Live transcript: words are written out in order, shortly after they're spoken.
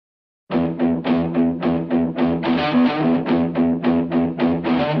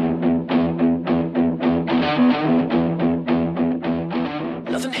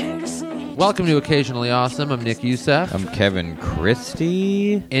Welcome to Occasionally Awesome. I'm Nick Youssef. I'm Kevin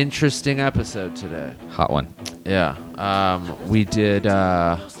Christie. Interesting episode today. Hot one. Yeah. We did...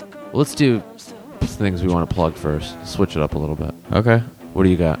 let's do things we want to plug first. Switch it up a little bit. Okay. What do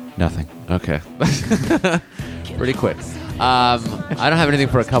you got? Nothing. Okay. Pretty quick. I don't have anything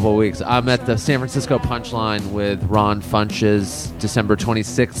for a couple of weeks. I'm at the San Francisco Punchline with Ron Funches, December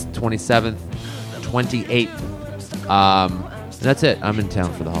 26th, 27th, 28th. That's it. I'm in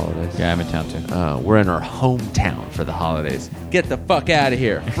town for the holidays. Yeah, I'm in town too. We're in our hometown for the holidays. Get the fuck out of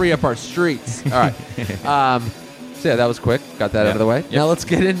here. Free up our streets. All right. So yeah, that was quick. Got that out of the way. Yep. Now let's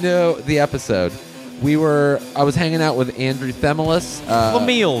get into the episode. I was hanging out with Andrew Themeles.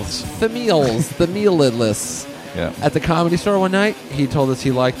 Themeles. Yeah. At the Comedy Store one night, he told us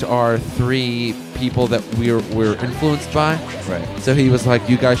he liked our three people that we're influenced by. Right. So he was like,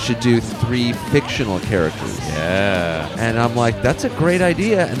 you guys should do 3 fictional characters. Yeah. And I'm like, that's a great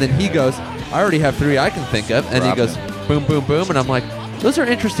idea. And then he goes, I already have 3 I can think of. And he goes, boom, boom, boom. And I'm like, those are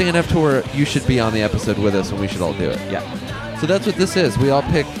interesting enough to where you should be on the episode with us and we should all do it. Yeah. So that's what this is. We all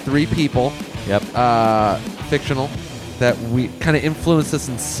picked 3 people. Yep. Fictional. That we kind of influenced us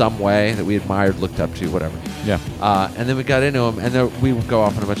in some way, that we admired, looked up to, whatever. Yeah. And then we got into them, and then we would go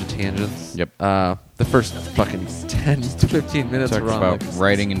off on a bunch of tangents. Yep. The first fucking 10 to 15 minutes Talked were on about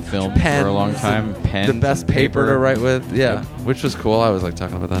writing and film for a long time. Pen, the best paper to write with. Yeah. Yep. Which was cool. I was like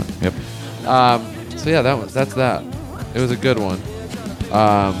talking about that. Yep. So yeah, that's that. It was a good one.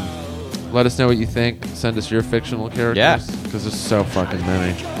 Let us know what you think. Send us your fictional characters. Yeah. Because there's so fucking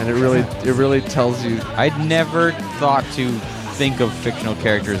many. And it really tells you. I'd never thought to think of fictional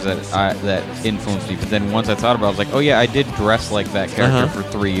characters that influenced me, but then once I thought about it, I was like, oh yeah, I did dress like that character for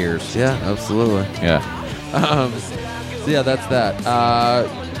 3 years. Yeah, absolutely. Yeah. So yeah, that's that.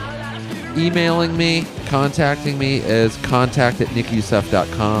 Emailing me, contacting me is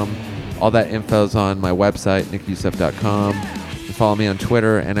contact@nickyoussef.com. All that info's on my website, nickyoussef.com. You follow me on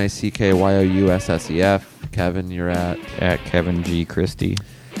Twitter, NICKYOUSSEF. Kevin, you're at Kevin G. Christie.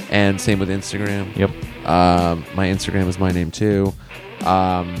 And same with Instagram. Yep. My Instagram is my name too.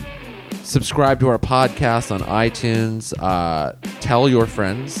 Subscribe to our podcast on iTunes. Tell your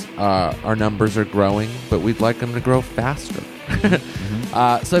friends. Our numbers are growing, but we'd like them to grow faster.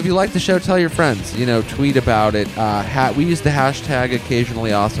 So if you like the show, tell your friends. Tweet about it. We use the hashtag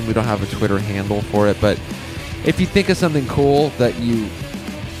Occasionally Awesome. We don't have a Twitter handle for it, but if you think of something cool that you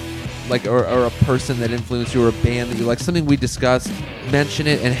like, or a person that influenced you, or a band that you like, something we discussed, mention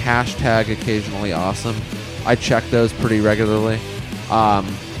it and hashtag Occasionally Awesome. I check those pretty regularly.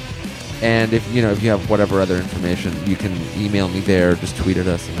 And if you have whatever other information, you can email me there, just tweet at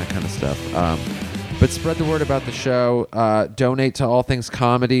us and that kind of stuff. But spread the word about the show. Donate to All Things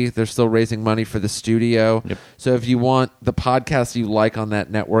Comedy. They're still raising money for the studio. Yep. So if you want the podcast you like on that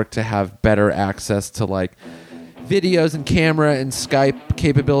network to have better access to like videos and camera and Skype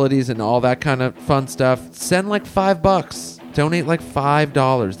capabilities and all that kind of fun stuff, send like $5. Donate like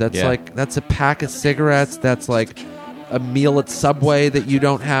 $5. That's a pack of cigarettes. That's like a meal at Subway that you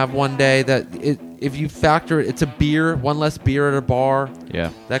don't have one day. If you factor it, it's a beer, one less beer at a bar.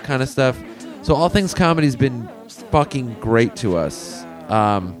 Yeah. That kind of stuff. So All Things Comedy's been fucking great to us.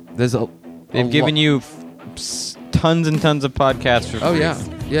 They've given you tons and tons of podcasts for free. Oh yeah.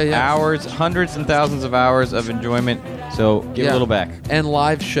 Hours, hundreds and thousands of hours of enjoyment. So give a little back. And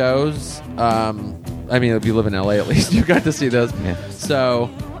live shows. If you live in LA, at least you got to see those. Yeah. So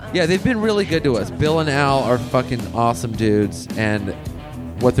yeah, they've been really good to us. Bill and Al are fucking awesome dudes, and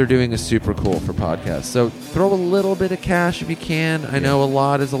what they're doing is super cool for podcasts. So throw a little bit of cash if you can. I know a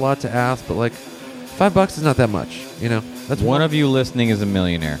lot is a lot to ask, but like $5 is not that much. That's one of you listening is a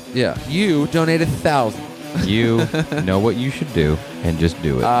millionaire. Yeah, you donate 1,000. You know what you should do, and just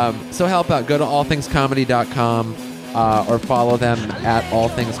do it. So help out. Go to allthingscomedy.com or follow them at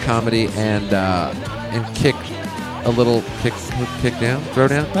allthingscomedy and kick a little kick down, throw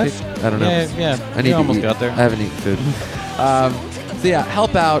down. Kick? I don't know. Yeah. I need to almost eat. got there. I haven't eaten food. So yeah,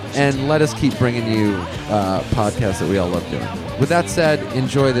 help out and let us keep bringing you podcasts that we all love doing. With that said,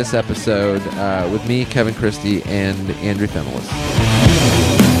 enjoy this episode with me, Kevin Christie, and Andrew Themeles.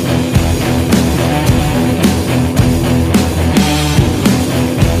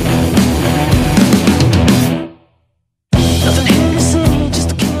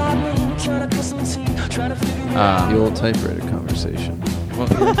 The old typewriter conversation. Well,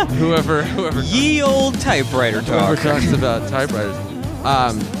 whoever Ye old typewriter whoever talk. talks about typewriters.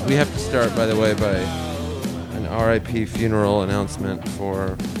 We have to start, by the way, by an RIP funeral announcement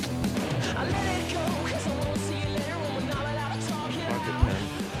for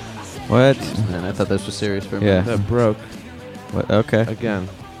What? Man, I thought this was serious for a Yeah. minute. that broke What? Okay. again.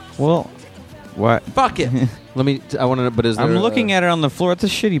 Well, What? Fuck it. I want to know, but is there I'm looking at it on the floor. It's a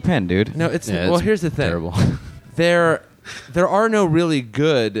shitty pen, dude. No, it's Yeah, well. it's Here's the thing. terrible. There are no really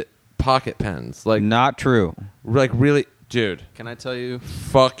good pocket pens. Not true. Really, dude. Can I tell you?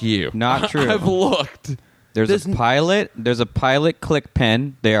 Fuck you. Not true. I've looked. There's a Pilot Click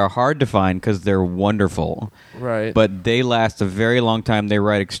pen. They are hard to find because they're wonderful. Right. But they last a very long time. They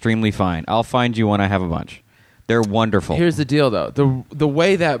write extremely fine. I'll find you when I have a bunch. They're wonderful. Here's the deal, though. The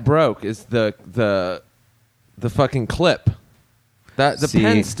way that broke is the fucking clip. That the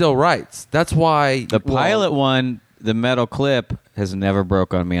pen still writes. That's why the Pilot one, the metal clip, has never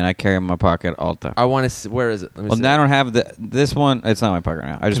broke on me, and I carry it in my pocket all the time. I want to see. Where is it? Let me see. I don't have this one. It's not in my pocket right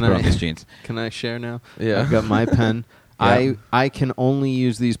now. I just put it on these jeans. Can I share now? Yeah. I've got my pen. Yeah. I can only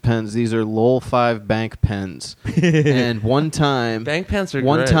use these pens. These are Lowell 5 bank pens. And one time... Bank pens are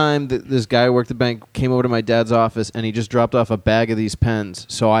One great. time, this guy who worked at the bank came over to my dad's office, and he just dropped off a bag of these pens.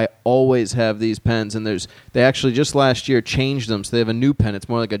 So I always have these pens. And they actually just last year changed them. So they have a new pen. It's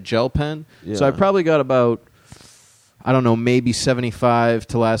more like a gel pen. Yeah. So I probably got about... I don't know, maybe 75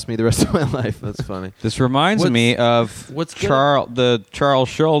 to last me the rest of my life. That's funny. This reminds me of Charles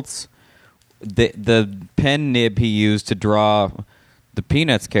Schultz, the pen nib he used to draw the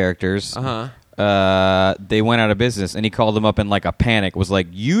Peanuts characters. They went out of business, and he called them up in like a panic. Was like,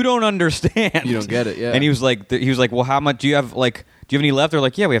 "You don't understand. You don't get it." Yeah. And he was like, "Well, how much do you have? Like, do you have any left?" They're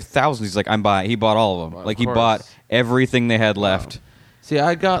like, "Yeah, we have thousands." He's like, He bought all of them. Well, like, of he course. bought everything they had left. See,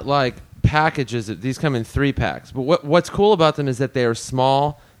 I got like packages. These come in 3-packs. But what's cool about them is that they are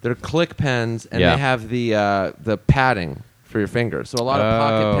small. They're click pens, and they have the padding for your fingers. So a lot of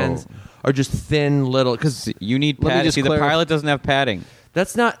pocket pens are just thin little. Because You need Let me padding. just See, the Pilot doesn't have padding.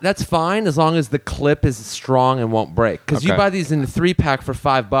 that's fine as long as the clip is strong and won't break. Because you Okay. buy these in the 3-pack for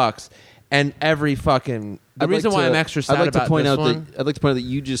 $5, and every fucking. The reason why I'm extra sad I'd like about to point this out one. I'd like to point out that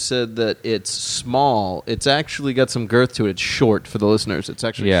you just said that it's small. It's actually got some girth to it. It's short for the listeners. It's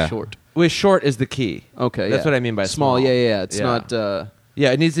actually short. With short is the key. Okay, That's what I mean by small. Yeah. It's not.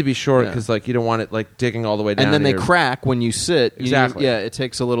 Yeah, it needs to be short Yeah. because like you don't want it like digging all the way down. And then to they your- crack when you sit. Exactly. It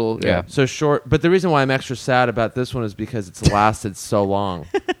takes a little. Yeah. So short, but the reason why I'm extra sad about this one is because it's lasted so long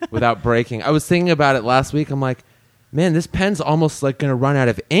without breaking. I was thinking about it last week. I'm like, man, this pen's almost like going to run out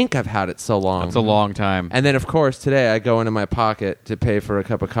of ink. I've had it so long. That's a long time. And then, of course, today I go into my pocket to pay for a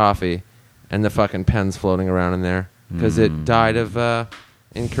cup of coffee, and the fucking pen's floating around in there because it died of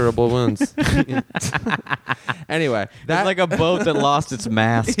incurable wounds. Anyway, That's like a boat that lost its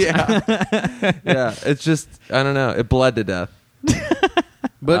mast. yeah, it's just I don't know. It bled to death.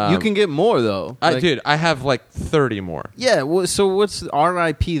 But you can get more though. Dude, I have like 30 more. Yeah. Well, so what's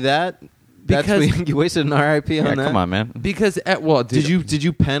R.I.P. that? Because you wasted an R.I.P. on that. Come on, man. Because Did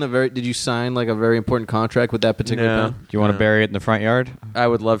you pen did you sign like a very important contract with that particular No. pen? Do you want to bury it in the front yard? I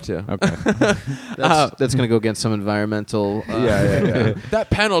would love to. Okay. That's going to go against some environmental. Yeah. That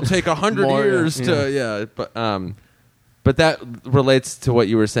pen will take 100 More, years to but that relates to what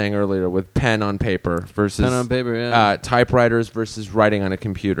you were saying earlier with pen on paper versus Pen on paper, yeah. typewriters versus writing on a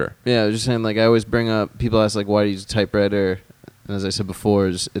computer. Yeah, I was just saying, like, I always bring up, people ask, like, why do you use a typewriter? And as I said before,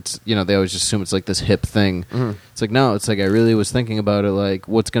 it's they always just assume it's, like, this hip thing. Mhm. It's like, no, it's like I really was thinking about it, like,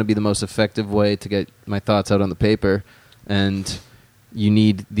 what's going to be the most effective way to get my thoughts out on the paper? And you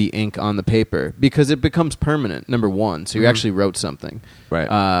need the ink on the paper because it becomes permanent, number one. So you actually wrote something. Right.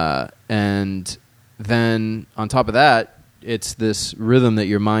 And then on top of that, it's this rhythm that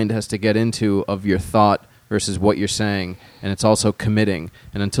your mind has to get into of your thought versus what you're saying, and it's also committing.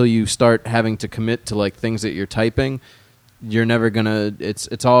 And until you start having to commit to like things that you're typing, you're never gonna.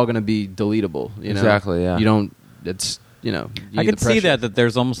 It's all gonna be deletable. You know? Exactly, yeah. You don't. It's you I need can the see pressure. that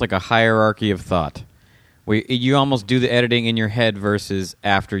there's almost like a hierarchy of thought. Where you almost do the editing in your head versus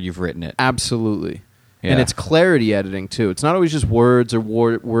after you've written it. Absolutely. Yeah. And it's clarity editing too. It's not always just words or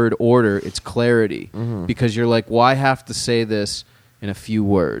word order. It's clarity because you're like, well, I have to say this in a few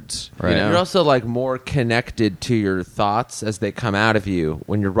words. Right. You know? You're also like more connected to your thoughts as they come out of you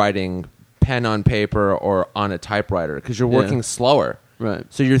when you're writing pen on paper or on a typewriter because you're working slower. Right.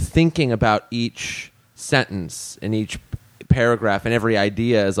 So you're thinking about each sentence and each paragraph and every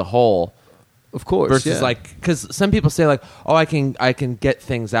idea as a whole. Of course. Versus like, because some people say like, oh, I can get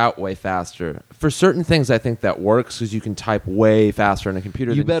things out way faster. For certain things, I think that works because you can type way faster on a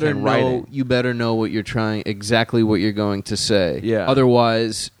computer. you than better you can writing. know. You better know what you're trying. Exactly what you're going to say. Yeah.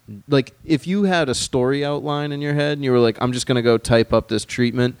 Otherwise, like if you had a story outline in your head and you were like, I'm just going to go type up this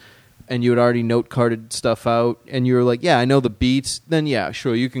treatment, and you had already note carded stuff out, and you were like, yeah, I know the beats. Then yeah,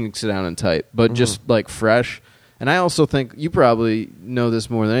 sure, you can sit down and type, but just like fresh. And I also think you probably know this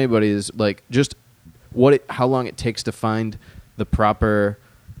more than anybody is like just how long it takes to find the proper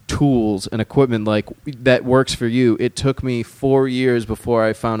tools and equipment like that works for you. It took me 4 years before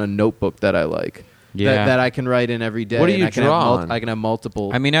I found a notebook that I like. Yeah. That I can write in every day. What do you draw on? I can have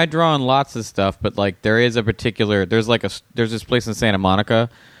multiple. I mean, I draw on lots of stuff, but like there is a particular there's this place in Santa Monica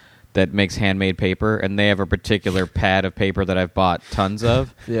that makes handmade paper, and they have a particular pad of paper that I've bought tons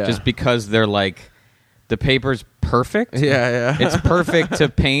of, just because they're like the paper's perfect. Yeah. It's perfect to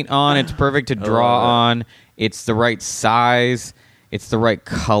paint on. It's perfect to draw on. It's the right size. It's the right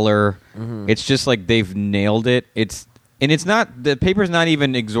color. Mm-hmm. It's just like they've nailed it. And it's not, the paper's not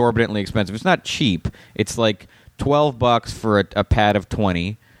even exorbitantly expensive. It's not cheap. It's like $12 for a pad of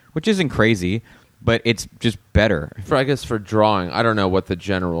 20, which isn't crazy, but it's just better. I guess for drawing, I don't know what the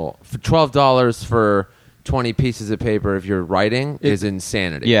general, for $12 for 20 pieces of paper if you're writing is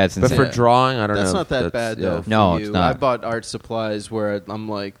insanity. Yeah, it's insane. But for drawing, I don't know. That's not that bad, though. No, it's not. I bought art supplies where I'm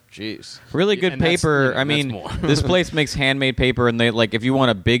like, jeez. Really good paper. I mean, this place makes handmade paper, and they like if you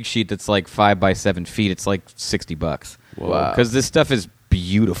want a big sheet that's like 5 by 7 feet, it's like $60. Wow. Because this stuff is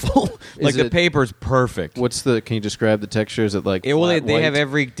beautiful. Like the paper's perfect. Can you describe the texture? Is it like they have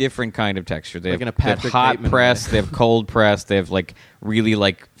every different kind of texture. They have hot Bateman press, they have cold press, they have like really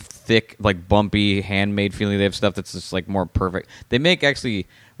like thick, like bumpy, handmade feeling. They have stuff that's just like more perfect. They make actually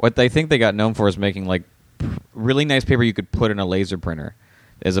what I think they got known for is making like really nice paper you could put in a laser printer,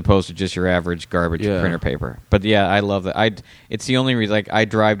 as opposed to just your average garbage printer paper. But yeah, I love that. It's the only reason. Like I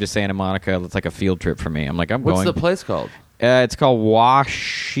drive to Santa Monica. It's like a field trip for me. I'm like, What's the place called? It's called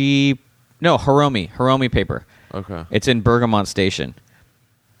Hiromi paper. Okay. It's in Bergamont Station,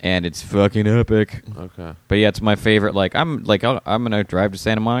 and it's fucking epic. Okay. But yeah, it's my favorite. Like I'm gonna drive to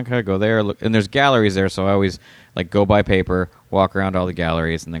Santa Monica, go there, look, and there's galleries there, so I always like go buy paper, walk around all the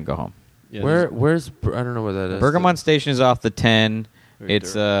galleries, and then go home. Yeah, where's I don't know where that is. Bergamont Station is off the 10.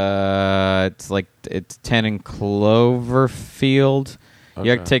 It's 10 in Cloverfield. Okay.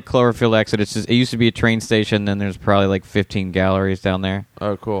 You have to take Cloverfield exit. It used to be a train station. Then there's probably like 15 galleries down there.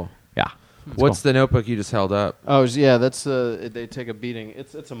 Oh, cool. Yeah. What's the notebook you just held up? Oh yeah, that's they take a beating.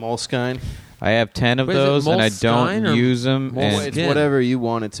 It's a Moleskine. I have 10 of those, and I don't use them. It's whatever you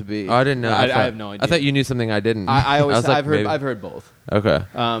want it to be. Oh, I didn't know. I have no idea. I thought you knew something I didn't. I've heard both. Okay.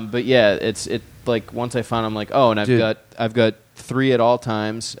 But yeah, it's like once I found, I'm like, oh, and I've got 3 at all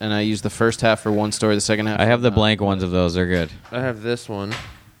times, and I use the first half for one story, the second half. I have the blank ones of those. They're good. I have this one,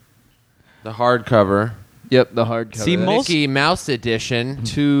 the hardcover. Yep, the hardcover. See, Mickey Mouse edition.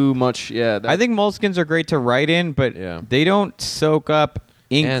 Too much, yeah. I think moleskins are great to write in, but they don't soak up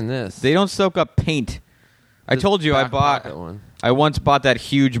ink. And this. They don't soak up paint. I told you I once bought that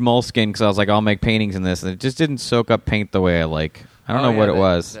huge moleskin because I was like, I'll make paintings in this, and it just didn't soak up paint the way I like. I don't know what it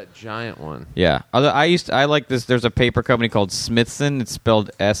was. That giant one. Yeah. I like this. There's a paper company called Smithson. It's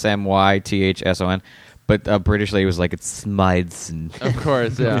spelled Smythson. But a British lady was like, it's Smithson. Of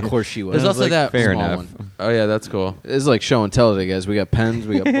course, yeah. Of course she was. There's also that fair small enough. one. Oh, yeah, that's cool. It's like show and tell today, guys. We got pens,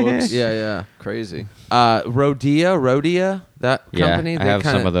 we got books. Yeah. Crazy. Rodia, that company. I have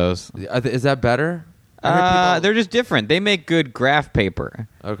some of those. Is that better? They're just different. They make good graph paper.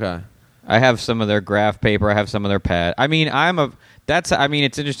 Okay. I have some of their graph paper. I have some of their pad. I mean,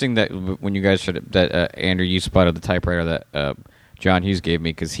 it's interesting that when you guys Andrew, you spotted the typewriter that John Hughes gave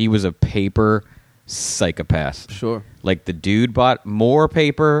me because he was a paper psychopath. Sure. Like the dude bought more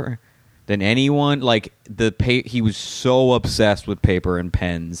paper than anyone. Like he was so obsessed with paper and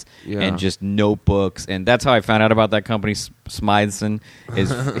pens and just notebooks, and that's how I found out about that company, Smythson.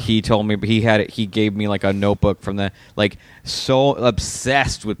 Is he told me he gave me like a notebook from the so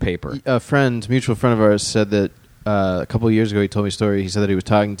obsessed with paper. A mutual friend of ours said that a couple of years ago he told me a story. He said that he was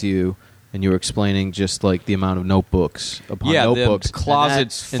talking to you and you were explaining just like the amount of notebooks upon notebooks. The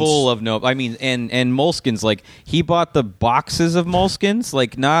closets full of notebooks. I mean, and moleskins. Like he bought the boxes of moleskins,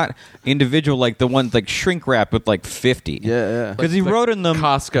 like not individual, like the ones like shrink wrapped with like 50. Yeah. Because he wrote in them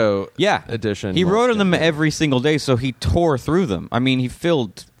Costco edition. He wrote in them every single day, so he tore through them. I mean, he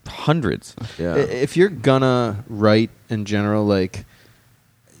filled hundreds. Yeah. If you're gonna write in general, like,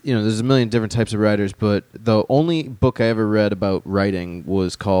 there's a million different types of writers, but the only book I ever read about writing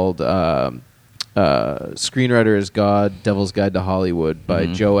was called Screenwriter is God, Devil's Guide to Hollywood by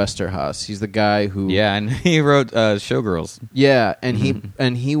Joe Esterhaas. He's the guy who... Yeah, and he wrote Showgirls. Yeah, and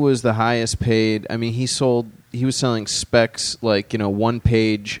he was the highest paid... I mean, he was selling specs, like,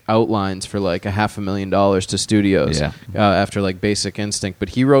 one-page outlines for like $500,000 to studios after like Basic Instinct. But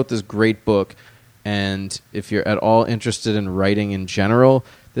he wrote this great book, and if you're at all interested in writing in general...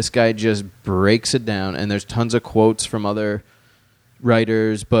 This guy just breaks it down, and there's tons of quotes from other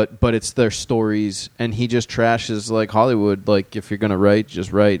writers, but it's their stories, and he just trashes like Hollywood. Like, if you're gonna write,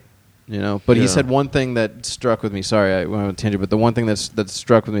 just write. But he said one thing that struck with me. Sorry, I went on a tangent, but the one thing that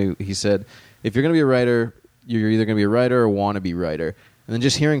struck with me, he said, if you're going to be a writer, you're either going to be a writer or wannabe writer. And then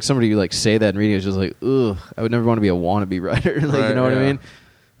just hearing somebody like say that and reading it was just like, ugh, I would never want to be a wannabe writer. You know what I mean?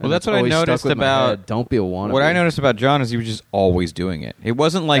 Well, that's what I noticed about. Don't be a wannabe. What I noticed about John is he was just always doing it. It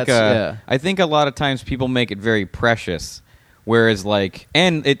wasn't like I think a lot of times people make it very precious, whereas like,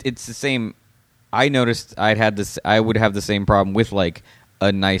 and it's the same. I noticed I would have the same problem with like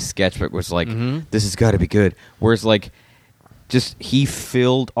a nice sketchbook was like, this has got to be good. Whereas like, just he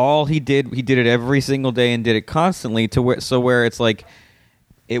filled all he did it every single day and did it constantly where it's like,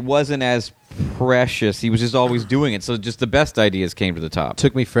 it wasn't as precious. He was just always doing it. So just the best ideas came to the top.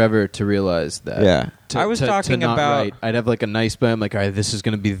 Took me forever to realize that. Yeah. I was talking not about... write. I'd have like a nice book. I'm like, all right, this is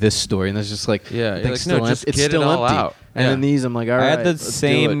going to be this story. And that's just like... Yeah. It's still empty. Out. And then these, I'm like, all right, I had the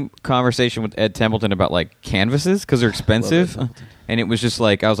same conversation with Ed Templeton about like canvases because they're expensive. And it was just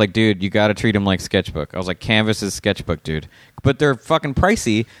like, I was like, dude, you got to treat them like sketchbook. I was like, canvas is sketchbook, dude. But they're fucking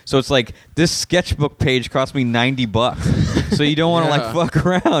pricey. So it's like, this sketchbook page cost me $90. So you don't want to like fuck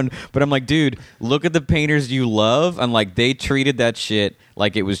around. But I'm like, dude, look at the painters you love. I'm like, they treated that shit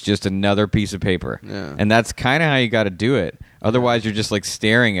like it was just another piece of paper. Yeah. And that's kind of how you got to do it. Otherwise, you're just like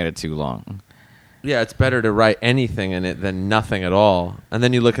staring at it too long. Yeah, it's better to write anything in it than nothing at all. And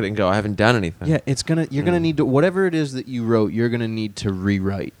then you look at it and go, I haven't done anything. Yeah, you're gonna need to, whatever it is that you wrote, you're gonna need to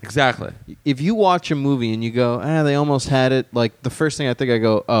rewrite. Exactly. If you watch a movie and you go, they almost had it, like the first thing I think I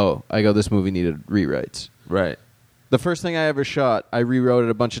go, this movie needed rewrites. Right. The first thing I ever shot, I rewrote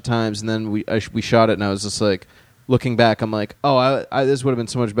it a bunch of times, and then we shot it, and I was just like, looking back, I'm like, this would have been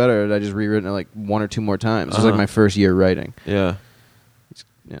so much better had I just rewritten it like one or two more times. It was like my first year writing. Yeah.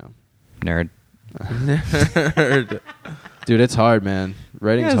 Nerd. Nerd. Dude, it's hard, man.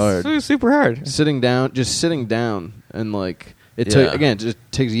 Writing's hard. It's super hard. Sitting down, and like it just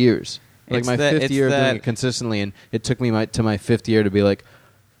takes years. Like my fifth year of doing it consistently, and it took me to my fifth year to be like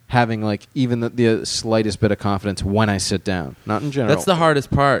having like even the slightest bit of confidence when I sit down. Not in general. That's the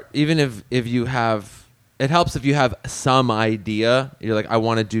hardest part. Even if you have, it helps if you have some idea. You're like, I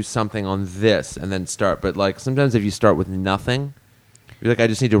want to do something on this, and then start. But like sometimes if you start with nothing, you're like, I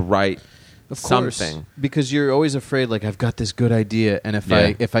just need to write. Of course, something, because you're always afraid. Like, I've got this good idea, and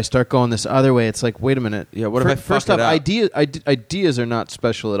if I start going this other way, it's like, wait a minute. Yeah, what if I first off, ideas are not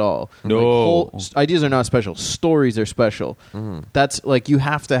special at all. No, ideas are not special. Stories are special. That's like you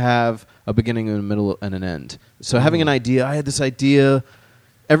have to have a beginning, and a middle, and an end. So having an idea, I had this idea.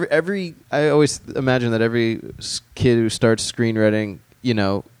 I always imagine that every kid who starts screenwriting,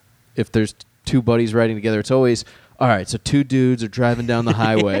 if there's two buddies writing together, it's always. All right, so two dudes are driving down the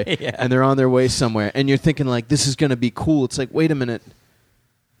highway, and they're on their way somewhere, and you're thinking, like, this is going to be cool. It's like, wait a minute.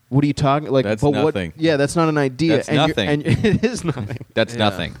 What are you talking? Like, that's nothing. That's not an idea. That's nothing. And it is nothing. That's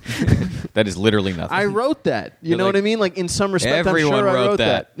nothing. That is literally nothing. I wrote that. You know what I mean? Like, in some respect, everyone I'm sure wrote I wrote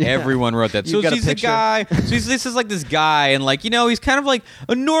that. Yeah. Everyone wrote that. So he's a guy. So this is like this guy, and like, he's kind of like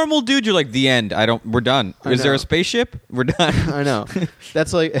a normal dude. You're like, the end. We're done. Is there a spaceship? We're done. I know.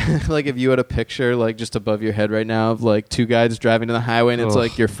 That's like like if you had a picture like just above your head right now of like two guys driving to the highway, and it's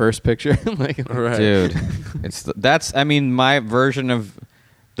like your first picture. Like, right. Dude, my version of.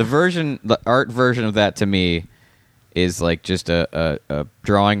 The art version of that to me is like just a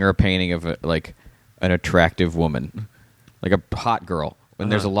drawing or a painting of like an attractive woman, like a hot girl.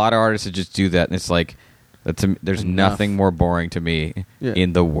 And there's a lot of artists that just do that, and it's like there's nothing more boring to me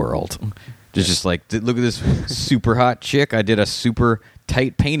in the world. Just like, look at this super hot chick I did a super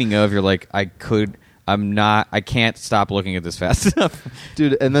tight painting of. You're like, I can't stop looking at this fast enough.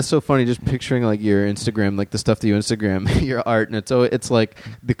 Dude, and that's so funny, just picturing like your Instagram, like the stuff that you Instagram, your art, and it's like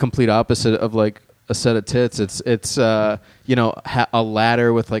the complete opposite of like a set of tits. It's a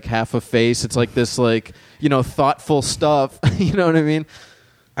ladder with like half a face. It's like this like, thoughtful stuff. You know what I mean?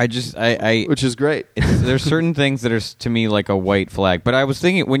 Which is great. There's certain things that are to me like a white flag. But I was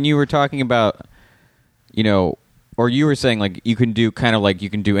thinking when you were talking about, or you were saying like you can do kind of like you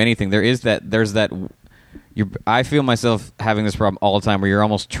can do anything. There's that. I feel myself having this problem all the time where you're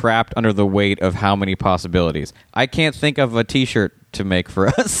almost trapped under the weight of how many possibilities. I can't think of a T-shirt to make for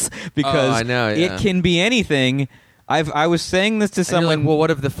us because it can be anything. I was saying this to someone. Like, well, what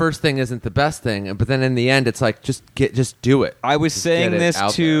if the first thing isn't the best thing? But then in the end, it's like just do it. I was saying this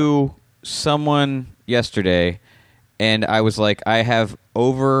to someone yesterday, and I was like, I have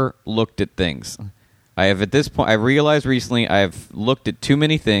overlooked at things. I have at this point. I realized recently I have looked at too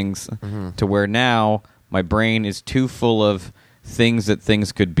many things to where now my brain is too full of things that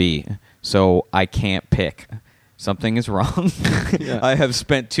things could be, so I can't pick. Something is wrong. I have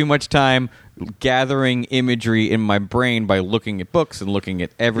spent too much time gathering imagery in my brain by looking at books and looking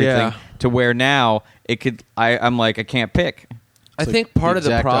at everything to where now I'm like, I can't pick. I think part of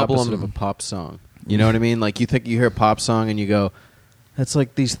the problem opposite of a pop song. You know what I mean? Like you hear a pop song and you go, that's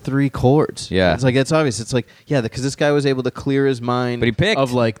like these 3 chords. Yeah. It's like, it's obvious. It's like, yeah, because this guy was able to clear his mind but he picked.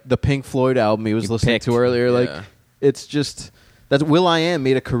 of like the Pink Floyd album he was listening to earlier. Yeah. Like, it's just, that's Will.i.am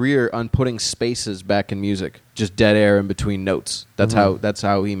made a career on putting spaces back in music, just dead air in between notes. That's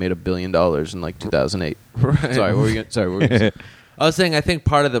how he made $1 billion in like 2008. Right. Sorry, what were you gonna say? I was saying, I think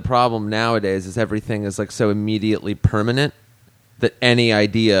part of the problem nowadays is everything is like so immediately permanent that any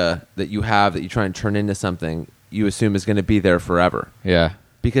idea that you have that you try and turn into something, you assume is going to be there forever. Yeah.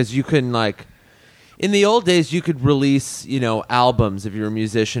 Because you can, like, in the old days, you could release, albums if you're a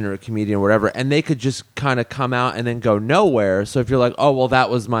musician or a comedian or whatever, and they could just kind of come out and then go nowhere. So if you're like, oh, well, that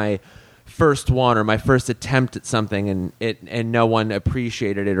was my first one or my first attempt at something, and no one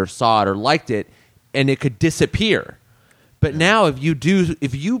appreciated it or saw it or liked it, and it could disappear. But now if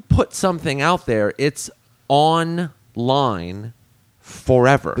you put something out there, it's online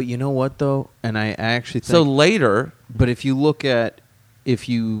forever. But you know what, though? And I actually think... So later... But if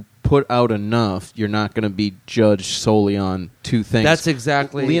you put out enough, you're not going to be judged solely on 2 things. That's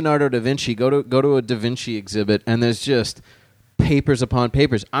exactly... Leonardo da Vinci, go to a Da Vinci exhibit, and there's just papers upon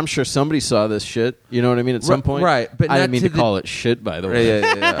papers. I'm sure somebody saw this shit. You know what I mean? At some point, right? But I didn't mean to call it shit, by the way.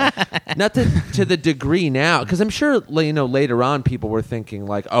 Yeah. Not to the degree now, because I'm sure later on people were thinking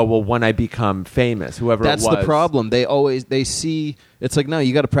like, oh well, when I become famous, whoever That's it was. the problem. They see it's like, no,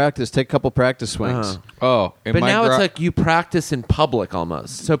 you got to practice. Take a couple practice swings. Oh, but now it's like you practice in public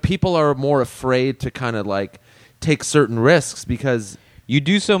almost. So people are more afraid to kind of like take certain risks because. You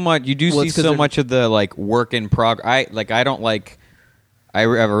do so much. You do see so much of the like work in progress. I don't like. I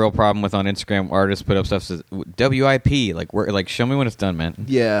have a real problem with on Instagram artists put up stuff that says WIP. Like show me when it's done, man.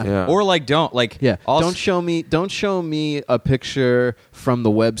 Yeah. Or like don't like. Yeah. Don't show me a picture from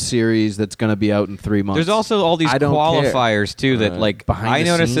the web series that's going to be out in 3 months. There's also all these qualifiers too that like I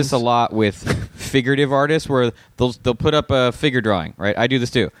notice this a lot with figurative artists where they'll put up a figure drawing. Right. I do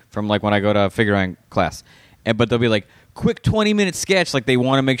this too from like when I go to a figure drawing class, but they'll be like. Quick 20-minute sketch, like they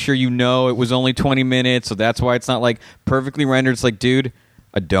want to make sure it was only 20 minutes, so that's why it's not like perfectly rendered. It's like, dude,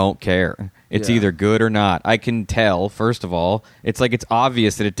 I don't care. It's either good or not. I can tell, first of all. It's like it's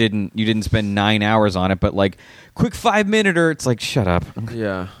obvious that you didn't spend 9 hours on it, but like quick 5-minute-er, it's like, shut up.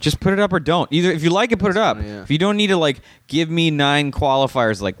 Yeah. Just put it up or don't. Either if you like it, put it up. Funny, yeah. If you don't need to like give me 9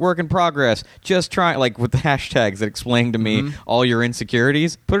 qualifiers like work in progress, just try like with the hashtags that explain to me all your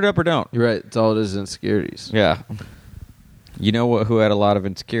insecurities, put it up or don't. You're right. It's all it is, insecurities. Yeah. You know who had a lot of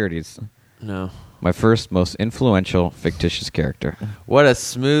insecurities? No. My first most influential fictitious character. What a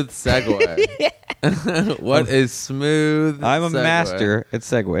smooth segue. What a smooth I'm a segue. master at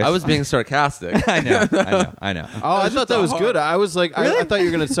segues. I was being sarcastic. I know. Oh, I thought that was good. I was like, I thought you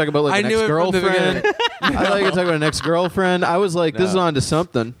were going to talk about like I an knew it from the ex-girlfriend. beginning. I thought you were going to talk about an ex-girlfriend. I was like, this is on to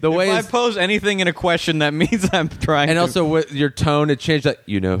something. The way if I pose anything in a question, that means I'm trying and to... also with your tone, it changed. Like,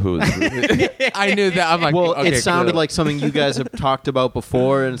 you know who is I knew that. I'm like, well, okay, it sounded cool. like something you guys have talked about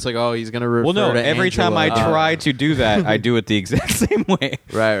before, and it's like, oh, he's going to refer Well, no, to every time I Angela. try to do that, I do it the exact same way.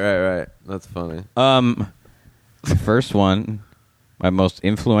 Right. That's funny. The first one, my most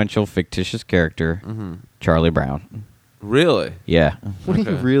influential fictitious character, Charlie Brown. Really? Yeah. What are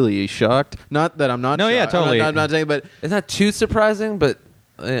you really shocked? Not that I'm not. No, shocked. yeah, totally. I'm not saying, but It's not too surprising, but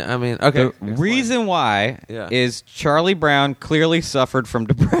I mean, okay. The explain. reason why is Charlie Brown clearly suffered from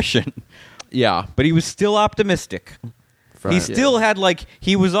depression. Yeah. But he was still optimistic. Right. He still had, like,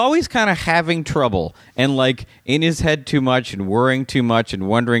 he was always kind of having trouble and, like, in his head too much and worrying too much and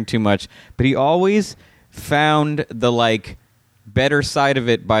wondering too much. But he always found the, like, better side of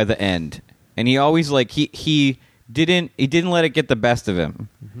it by the end. And he always, like, he didn't let it get the best of him.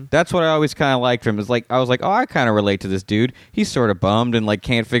 Mm-hmm. That's what I always kind of liked from him. Is like, I was like, oh, I kind of relate to this dude. He's sort of bummed and, like,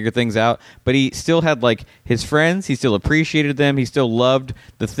 can't figure things out. But he still had, like, his friends. He still appreciated them. He still loved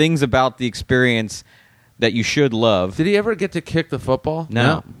the things about the experience that you should love. Did he ever get to kick the football?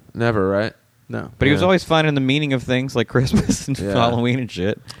 No. Never, right? no. But he was always finding the meaning of things like Christmas and Halloween and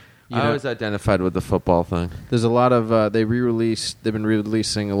shit. I always identified with the football thing. There's a lot of they've been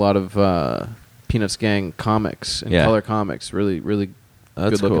re-releasing a lot of Peanuts Gang comics and color comics. Really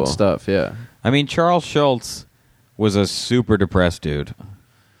That's good looking cool. stuff. Yeah. I mean, Charles Schultz was a super depressed dude.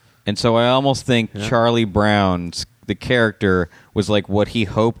 And so I almost think Charlie Brown's, the character, was like what he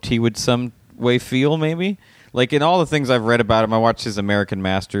hoped he would some way feel, maybe. Like in all the things I've read about him, I watched his American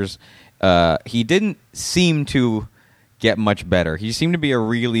Masters. He didn't seem to get much better. He seemed to be a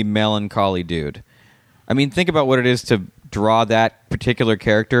really melancholy dude. I mean, think about what it is to draw that particular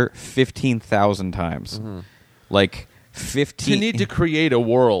character 15,000 times. Like 15. You need to create a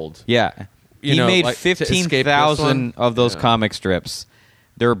world. Yeah. He made like, 15,000 of those comic strips.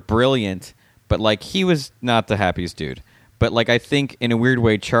 They're brilliant, but like he was not the happiest dude. But like I think in a weird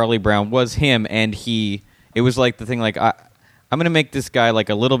way, Charlie Brown was him, and it was like the thing like I'm going to make this guy like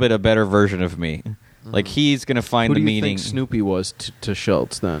a little bit a better version of me. Like he's going to find Who the do you meaning. think Snoopy was to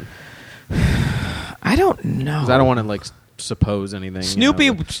Schultz then? I don't know. 'Cause I don't want to like suppose anything. Snoopy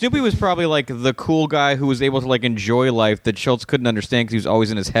was probably like the cool guy who was able to like enjoy life that Schultz couldn't understand because he was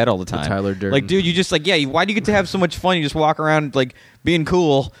always in his head all the time. Tyler Durden. Like, dude, you just like why do you get to have so much fun? You just walk around like being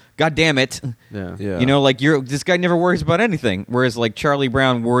cool. God damn it. Yeah. You know, like this guy never worries about anything, whereas like Charlie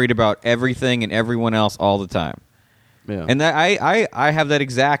Brown worried about everything and everyone else all the time. Yeah. And that I have that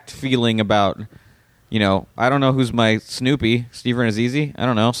exact feeling about. You know, I don't know who's my Snoopy, Steve Renazizi. I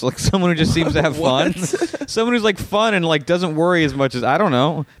don't know. So like someone who just seems to have fun, someone who's like fun and like doesn't worry as much as I don't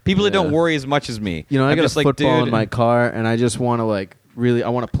know. People that don't worry as much as me. You know, I got just a football in my car, and I just want to like really, I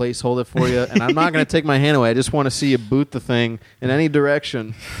want to placehold it for you, and I'm not going to take my hand away. I just want to see you boot the thing in any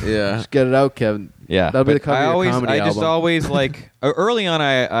direction. Yeah, just get it out, Kevin. Yeah, that'll be the cover of your comedy album. I just always like early on.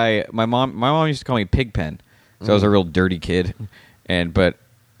 My mom used to call me Pigpen, so I was a real dirty kid,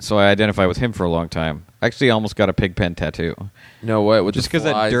 so I identified with him for a long time. Actually, I almost got a Pigpen tattoo. No way. Just because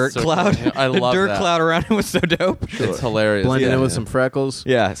that dirt cloud, I love the dirt that. cloud around him was so dope. Sure. It's hilarious. Blended in with some freckles.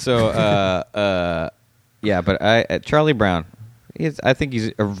 Yeah. So, but Charlie Brown, I think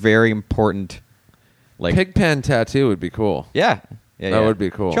he's a very important. Like Pigpen tattoo would be cool. Yeah. That would be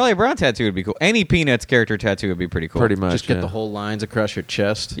cool. Charlie Brown tattoo would be cool. Any Peanuts character tattoo would be pretty cool. Pretty much. Just get the whole lines across your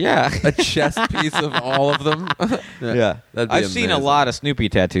chest. Yeah. A chest piece of all of them. Yeah. I've seen a lot of Snoopy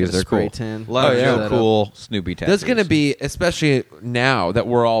tattoos. They're cool. Tan. A lot of real cool Snoopy tattoos. There's going to be, especially now that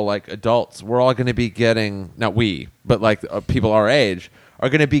we're all like adults, we're all going to be getting, not we, but like people our age, are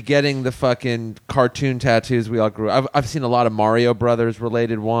going to be getting the fucking cartoon tattoos we all grew up. I've seen a lot of Mario Brothers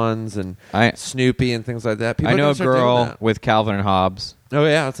related ones and Snoopy and things like that. People I know a girl with Calvin and Hobbes. Oh,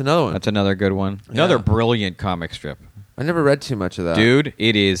 yeah, that's another one. That's another good one. Another brilliant comic strip. I never read too much of that. Dude,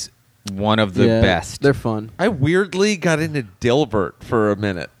 it is one of the best. They're fun. I weirdly got into Dilbert for a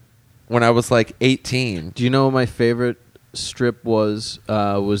minute when I was like 18. Do you know what my favorite strip was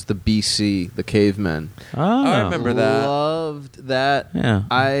the BC, the cavemen. Oh, I remember that. Loved that. Yeah.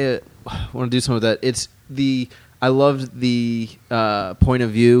 I want to do some of that. I loved the point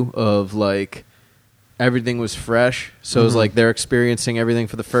of view of like everything was fresh. So it was like they're experiencing everything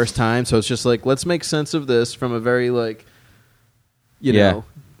for the first time. So it's just like, let's make sense of this from a very like, you know,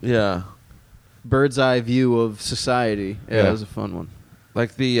 bird's eye view of society. Yeah, it was a fun one.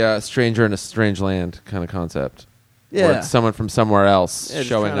 Like the stranger in a strange land kind of concept. Yeah. Where it's someone from somewhere else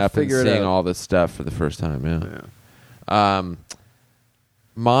showing up and seeing out. all this stuff for the first time. Yeah.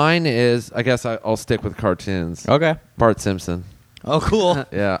 Mine is, I guess I'll stick with cartoons. Okay. Bart Simpson. Oh, cool.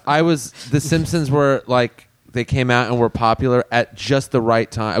 Yeah. The Simpsons were like, they came out and were popular at just the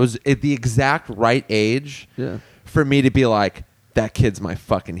right time. I was at the exact right age for me to be like, that kid's my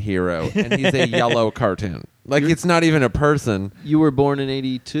fucking hero. And he's a yellow cartoon. Like, it's not even a person. You were born in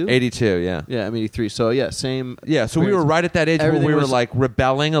 82? 82, yeah. Yeah, I'm 83. So, yeah, same. Yeah, so we were right at that age where we were, like,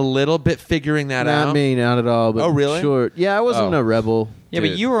 rebelling a little bit, figuring that out. Not me, not at all. But oh, really? Sure. Yeah, I wasn't a rebel. Yeah,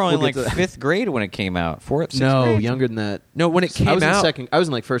 but you were only like fifth grade when it came out. Sixth grade? Younger than that. No, when it came out. I was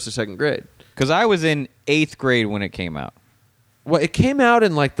in like first or second grade. Because I was in 8th grade when it came out. Well, it came out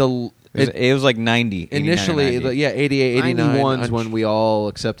in like the... It was like 90. Initially, 90. 88, 89. 91's when we all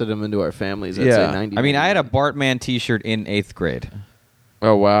accepted them into our families. I'd say 90. I mean, I had a Bartman t-shirt in 8th grade.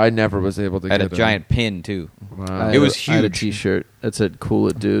 Oh, wow. I never was able to get it. I had a giant pin, too. Wow. It was huge. I had a t-shirt that said, "Cool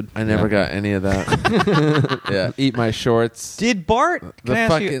it, dude." I never got any of that. Yeah. Eat my shorts. Did Bart... Can I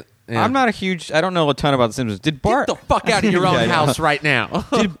ask you, I'm not I don't know a ton about The Simpsons. Did Bart... Get the fuck out of your own house right now.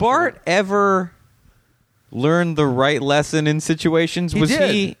 Did Bart ever... learn the right lesson in situations?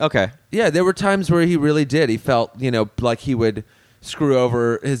 He okay? Yeah, there were times where he really did. He felt, like he would screw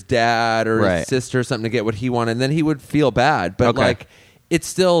over his dad or his sister or something to get what he wanted, and then he would feel bad. But like, it's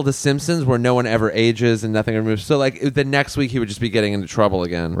still The Simpsons where no one ever ages and nothing ever moves. So like, the next week he would just be getting into trouble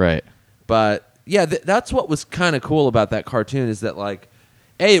again. Right. But yeah, that's what was kind of cool about that cartoon is that like,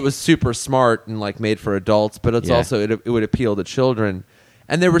 it was super smart and like made for adults, but it's also it would appeal to children,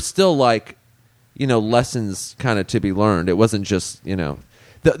 and there were still like, lessons kind of to be learned. It wasn't just,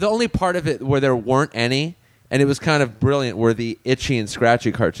 the only part of it where there weren't any, and it was kind of brilliant, were the itchy and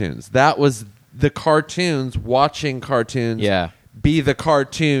scratchy cartoons. That was the cartoons, watching cartoons be the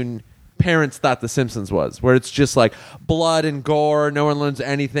cartoon parents thought The Simpsons was, where it's just like blood and gore, no one learns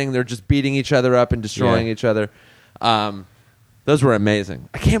anything, they're just beating each other up and destroying each other. Those were amazing.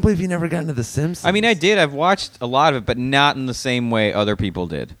 I can't believe you never got into The Simpsons. I mean, I did. I've watched a lot of it, but not in the same way other people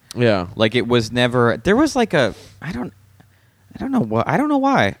did. Yeah. Like, it was never... There was like a... I don't know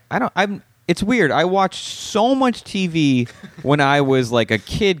why. It's weird. I watched so much TV when I was like a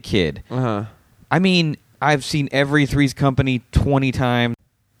kid. Uh-huh. I mean, I've seen every Three's Company 20 times.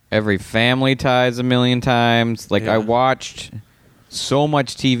 Every Family Ties a million times. Like, I watched... so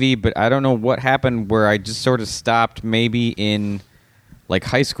much TV, but I don't know what happened where I just sort of stopped maybe in like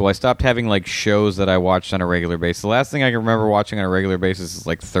high school. I stopped having like shows that I watched on a regular basis. The last thing I can remember watching on a regular basis is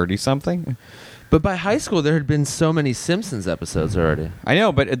like 30-something. But by high school, there had been so many Simpsons episodes already. I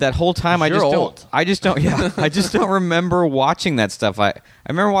know, but that whole time I just don't remember watching that stuff. I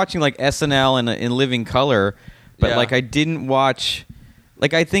remember watching like SNL and in Living Color, but like I didn't watch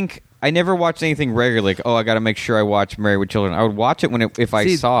like I think I never watched anything regularly. Like, I got to make sure I watch Married with Children. I would watch it if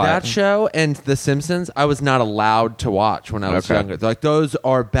I saw that it. show and The Simpsons, I was not allowed to watch when I was younger. Like, those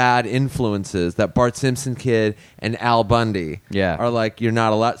are bad influences. That Bart Simpson kid and Al Bundy are like, you're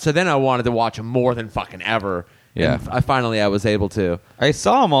not allowed. So then I wanted to watch them more than fucking ever. Yeah. And I was able to. I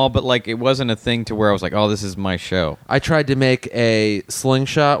saw them all, but like it wasn't a thing to where I was like, this is my show. I tried to make a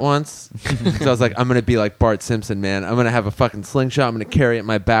slingshot once. So I was like, I'm going to be like Bart Simpson, man. I'm going to have a fucking slingshot. I'm going to carry it in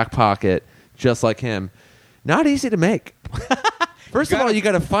my back pocket just like him. Not easy to make. First of all, you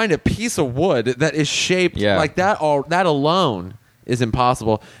got to find a piece of wood that is shaped like that. That alone is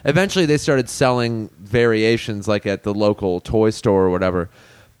impossible. Eventually, they started selling variations like at the local toy store or whatever.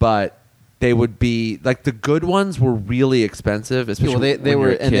 But they would be like the good ones were really expensive, especially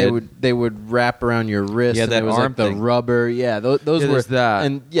they would wrap around your wrist. Yeah, that was arm like the thing. rubber. Yeah, those were that.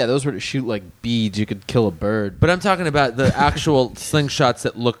 And those were to shoot like beads. You could kill a bird. But I'm talking about the actual slingshots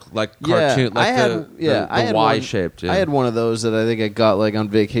that look like cartoon, like the Y-shaped. I had one of those that I think I got like on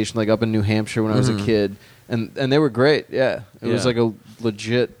vacation, like up in New Hampshire when I was a kid, and they were great. Yeah, it was like a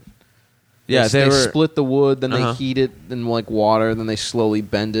legit. Yeah, they split the wood, then they heat it in like water, then they slowly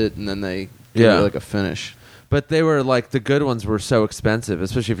bend it, and then they give it like a finish. But they were like the good ones were so expensive,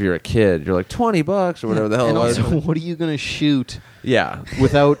 especially if you're a kid. You're like $20 or whatever the hell. And it was. also, what are you going to shoot? Yeah,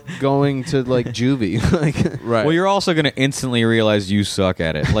 without going to like juvie, right? Well, you're also going to instantly realize you suck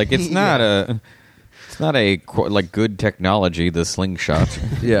at it. Like it's not a like good technology. The slingshot.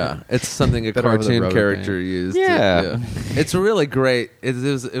 Yeah, it's something a cartoon character used. Yeah. It's really great. It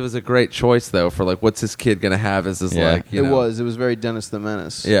was a great choice though for like what's this kid gonna have as his like. It was very Dennis the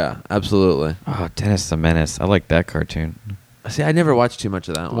Menace. Yeah, absolutely. Oh, Dennis the Menace. I like that cartoon. See, I never watched too much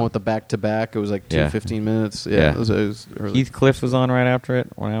of that one. With the back-to-back, it was like 15 minutes. Yeah. It was Heathcliff was on right after it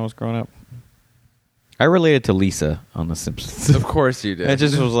when I was growing up. I related to Lisa on The Simpsons. Of course you did. I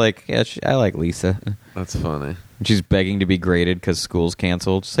just was like, I like Lisa. That's funny. And she's begging to be graded because school's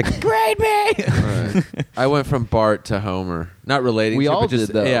canceled. She's like, grade me! Right. I went from Bart to Homer. Not relating we to all but just,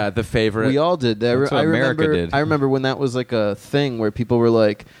 did, though. Yeah, the favorite. We all did. That's what America did. I remember when that was like a thing where people were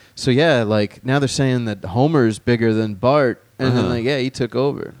like, so yeah, like now they're saying that Homer's bigger than Bart. And then like, he took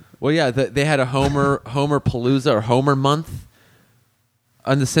over. Well, yeah, they had a Homer Palooza or Homer Month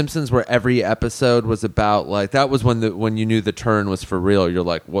on The Simpsons where every episode was about like that was when you knew the turn was for real. You're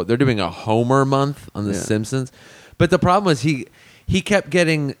like, what? They're doing a Homer Month on The Simpsons, but the problem was he kept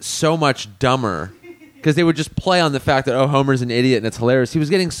getting so much dumber because they would just play on the fact that Homer's an idiot and it's hilarious. He was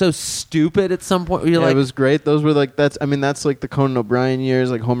getting so stupid at some point. Where you're like, it was great. Those were like that's like the Conan O'Brien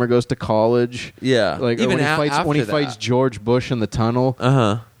years. Like Homer goes to college. Yeah, like even when he fights George Bush in the tunnel.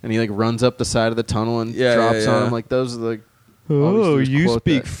 And he like runs up the side of the tunnel and drops on him. Like those are like. Oh, you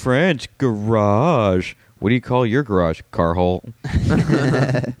speak French, garage. What do you call your garage? Car hole.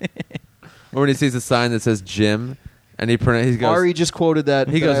 Or when he sees a sign that says gym, and he goes. Ari just quoted that.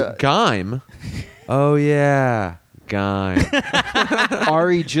 He goes, Gime. Oh yeah, Gime.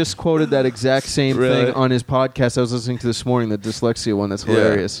 Ari just quoted that exact same thing on his podcast I was listening to this morning, the dyslexia one. That's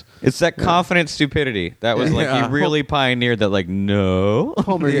hilarious. It's that confident stupidity. That was like he really pioneered that. Like, no,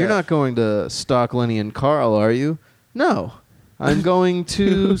 Homer, you're not going to stalk Lenny and Carl, are you? No. I'm going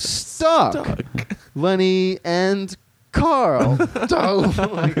to stalk Lenny and Carl. Like,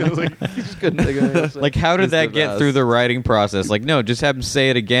 how did that get through the writing process? Like, no, just have him say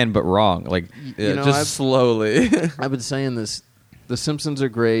it again, but wrong. Like, slowly. I've been saying this. The Simpsons are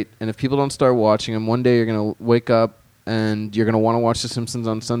great, and if people don't start watching them, one day you're going to wake up and you're going to want to watch The Simpsons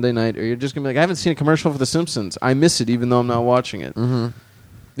on Sunday night, or you're just going to be like, I haven't seen a commercial for The Simpsons. I miss it, even though I'm not watching it. Mm-hmm.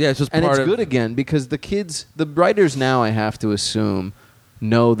 Yeah, it's just and it's good again because the writers now, I have to assume,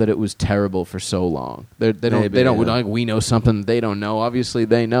 know that it was terrible for so long. They don't like we know something they don't know. Obviously,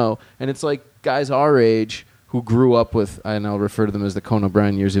 they know, and it's like guys our age who grew up with, and I'll refer to them as the Conan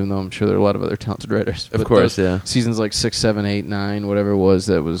O'Brien years, even though I'm sure there are a lot of other talented writers. Of course, yeah. Seasons like 6, 7, 8, 9, whatever it was.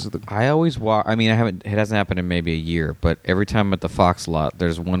 That was the. I always walk. I mean, I haven't. It hasn't happened in maybe a year, but every time I'm at the Fox lot,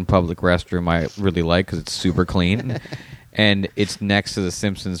 there's one public restroom I really like because it's super clean, and it's next to the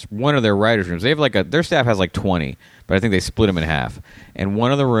Simpsons. One of their writers' rooms. They have their staff has like 20, but I think they split them in half. And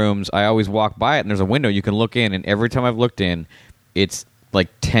one of the rooms, I always walk by it, and there's a window you can look in, and every time I've looked in, it's like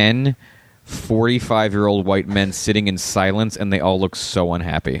 10 45-year-old white men sitting in silence, and they all look so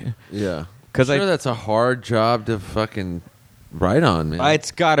unhappy. Yeah. Because that's a hard job to fucking write on, man.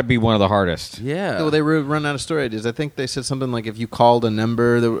 It's got to be one of the hardest. Yeah. Well, they run out of story ideas. I think they said something like if you called a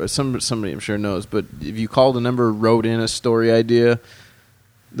number, somebody I'm sure knows, but if you called a number, wrote in a story idea,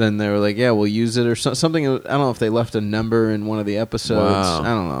 then they were like, yeah, we'll use it or something. I don't know if they left a number in one of the episodes. Wow. I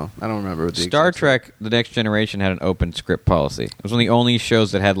don't know. I don't remember. What the Star Trek The Next Generation had an open script policy. It was one of the only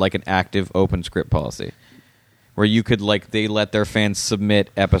shows that had like an active open script policy where you could they let their fans submit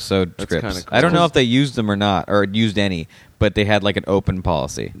episode scripts. Cool. I don't know if they used them or not, or used any, but they had like an open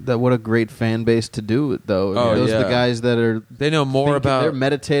policy. What a great fan base to do it, though. Those are the guys that they know more about. They're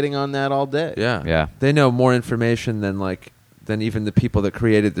meditating on that all day. Yeah. Yeah. They know more information than even the people that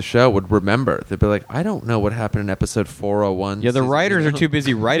created the show would remember. They'd be like, I don't know what happened in episode 401. Yeah, the writers are too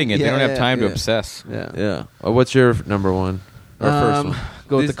busy writing it. They don't have time to obsess. Yeah. Yeah. Well, what's your number one? Or first one?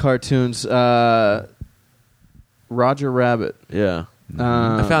 Go with the cartoons. Roger Rabbit. Yeah.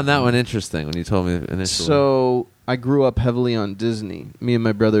 I found that one interesting when you told me initially. So I grew up heavily on Disney. Me and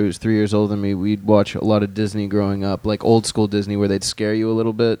my brother, who's 3 years older than me, we'd watch a lot of Disney growing up, like old school Disney where they'd scare you a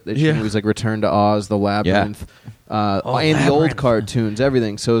little bit. They'd show movies like Return to Oz, The Labyrinth, and the old cartoons,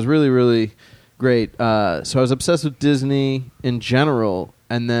 everything. So it was really, really great. So I was obsessed with Disney in general,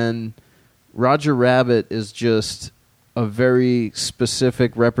 and then Roger Rabbit is just a very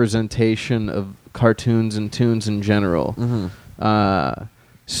specific representation of cartoons and tunes in general. Mm-hmm.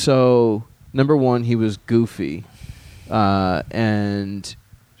 So number one, he was goofy, and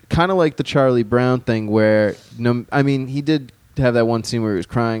kind of like the Charlie Brown thing where he did have that one scene where he was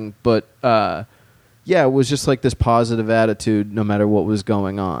crying, but it was just like this positive attitude no matter what was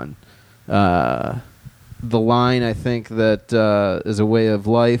going on. The line I think that is a way of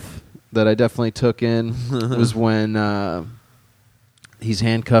life that I definitely took in was when he's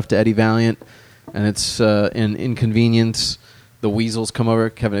handcuffed to Eddie Valiant, and it's an Inconvenience. The weasels come over.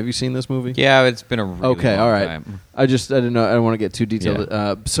 Kevin, have you seen this movie? Yeah, it's been a really long all right. time. I didn't know. I don't want to get too detailed.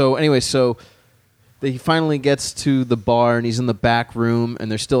 Yeah. So he finally gets to the bar, and he's in the back room,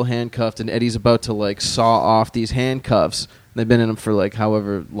 and they're still handcuffed, and Eddie's about to saw off these handcuffs. They've been in them for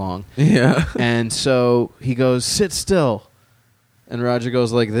however long. Yeah. And so he goes, sit still. And Roger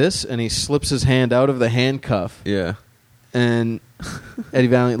goes like this, and he slips his hand out of the handcuff. Yeah. And Eddie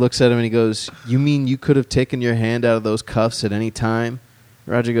Valiant looks at him and he goes, you mean you could have taken your hand out of those cuffs at any time?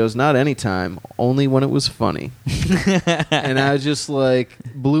 Roger goes, not any time, only when it was funny. And I was just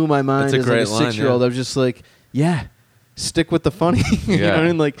blew my mind as a 6-year-old. I was just yeah, stick with the funny. You know what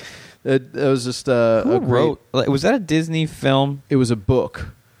I mean? It was just Who wrote? Was that a Disney film? It was a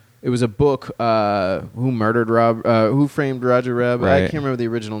book. It was a book. Who Framed Roger Rabbit? Right. I can't remember the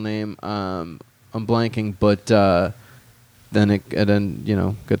original name. I'm blanking, but then it got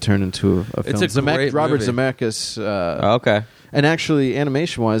turned into a film. It's a great Robert movie. Zemeckis. Okay. And actually,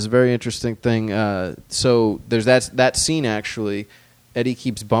 animation-wise, a very interesting thing. So there's that scene, actually. Eddie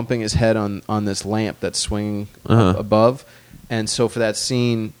keeps bumping his head on this lamp that's swinging up above. And so for that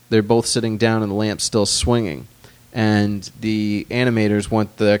scene, they're both sitting down and the lamp's still swinging. And the animators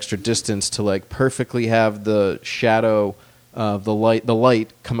want the extra distance to perfectly have the shadow of the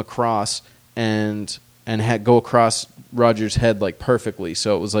light come across and go across Roger's head perfectly.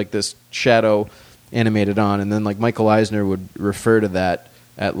 So it was this shadow animated on, and then Michael Eisner would refer to that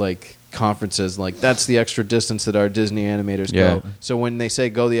at conferences that's the extra distance that our Disney animators go. So when they say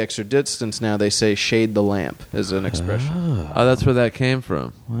go the extra distance now, they say shade the lamp as an expression. Oh, that's where that came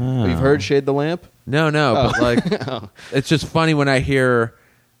from. Wow. You've heard shade the lamp? No, but it's just funny when I hear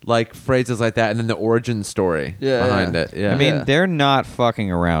phrases like that and then the origin story behind it. Yeah. I mean, they're not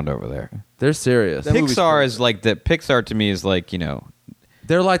fucking around over there. They're serious. Pixar is Pixar to me is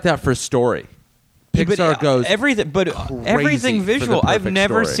they're like that for story. Pixar goes everything visual. I've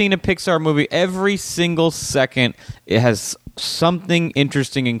never seen a Pixar movie. Every single second, it has something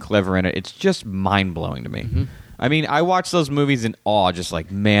interesting and clever in it. It's just mind blowing to me. Mm-hmm. I mean, I watch those movies in awe. Just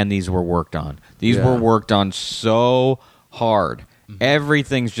man, these were worked on. These were worked on so hard. Mm-hmm.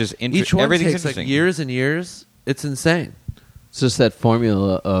 Everything's just interesting. Each one everything's takes interesting. years and years. It's insane. It's just that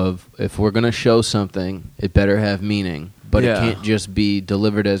formula of if we're going to show something, it better have meaning. but it can't just be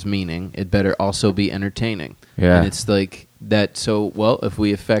delivered as meaning. It better also be entertaining. Yeah. And it's like that. So, well, if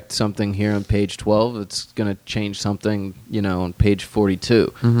we affect something here on page 12, it's going to change something, on page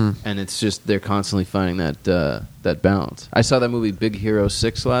 42. And it's just they're constantly finding that balance. I saw that movie Big Hero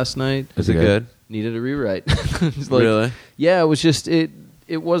 6 last night. Is it good? Needed a rewrite. Really? Yeah, it was just it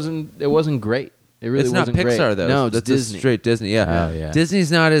wasn't great. It really it's not wasn't Pixar great. though. No, it's that's Disney. Straight Disney. Yeah. Oh, yeah.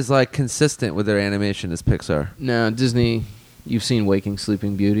 Disney's not as consistent with their animation as Pixar. No, Disney. You've seen Waking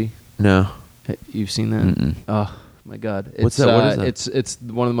Sleeping Beauty? No. You've seen that? Mm-mm. Oh my God! What's that? What is that? It's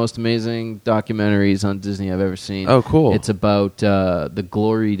one of the most amazing documentaries on Disney I've ever seen. Oh, cool! It's about the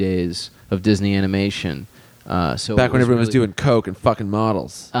glory days of Disney animation. So back when everyone was doing coke and fucking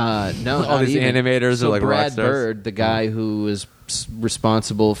models. No, all these animators so are like Brad rock stars. Bird, the guy who was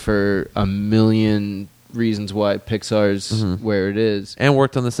responsible for a million reasons why Pixar's where it is, and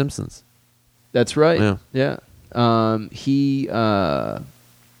worked on The Simpsons. That's right. Yeah. He.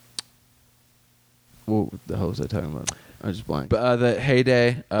 What the hell was I talking about? I just blanked. The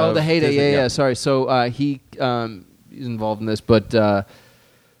heyday. The heyday. Disney, Yeah. Sorry. So he's involved in this, but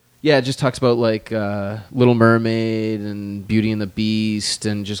it just talks about Little Mermaid and Beauty and the Beast,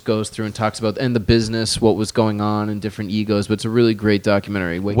 and just goes through and talks about the business, what was going on, and different egos. But it's a really great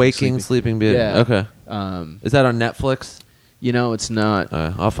documentary. Waking Sleeping Beauty. Yeah. Okay. Is that on Netflix? It's not.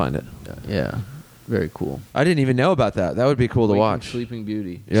 I'll find it. Yeah. Very cool. I didn't even know about that. That would be cool to watch. Sleeping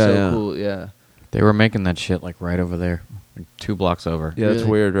Beauty. Yeah, so yeah. cool. Yeah. They were making that shit right over there, 2 blocks over. Yeah, that's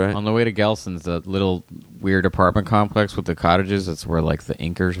weird, right? On the way to Gelson's, the little weird apartment complex with the cottages. That's where the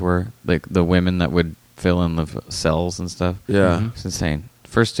Inkers were, the women that would fill in the cells and stuff. Yeah, It's insane.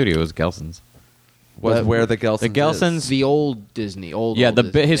 First studio was Gelson's. Was where the Gelson's. The Gelson's, the old Disney, old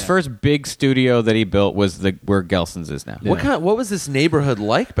Disney. His yeah. first big studio that he built was where Gelson's is now. Yeah. What was this neighborhood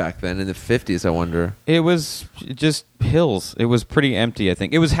like back then in the 50s? I wonder. It was just hills. It was pretty empty. I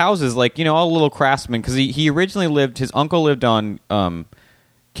think it was houses all little craftsmen, because he originally lived. His uncle lived on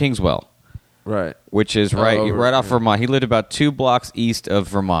Kingswell, right, which is right off Vermont. He lived about 2 blocks east of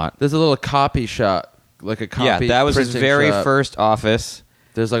Vermont. There's a little copy shop, like a copy. Yeah, that was his very first office.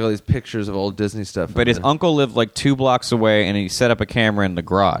 There's all these pictures of old Disney stuff. But his uncle lived 2 blocks away, and he set up a camera in the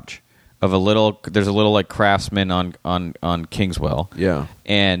garage of there's a little craftsman on Kingswell. Yeah.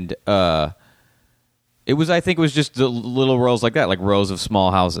 And I think it was just the little rows like that, rows of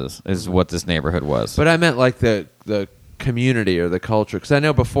small houses is what this neighborhood was. But I meant the community or the culture, because I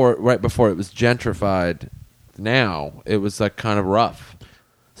know right before it was gentrified, now it was kind of rough.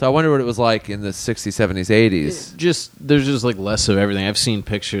 So I wonder what it was like in the 60s, 70s, 80s. There's just less of everything. I've seen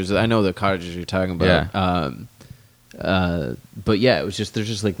pictures. I know the cottages you're talking about. Yeah. But yeah, it was just there's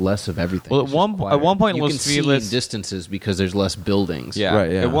just less of everything. Well, at one point, you Los can see Feliz distances because there's less buildings. Yeah.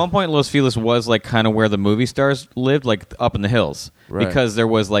 Right, yeah. At one point, Los Feliz was kind of where the movie stars lived, up in the hills, right. Because there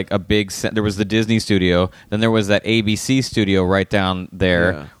was a big. There was the Disney studio, then there was that ABC studio right down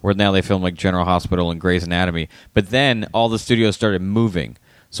there, where now they film General Hospital and Grey's Anatomy. But then all the studios started moving.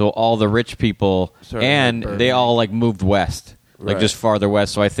 So all the rich people, they all moved west, just farther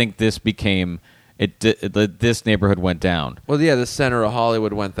west. So I think this became this neighborhood went down. Well, yeah, the center of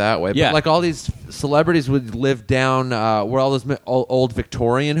Hollywood went that way. Yeah. But all these celebrities would live down where all those old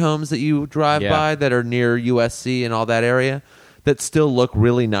Victorian homes that you drive by that are near USC and all that area that still look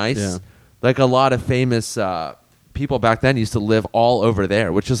really nice. Yeah. A lot of famous people back then used to live all over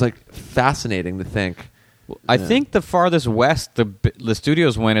there, which is fascinating to think. I think the farthest west the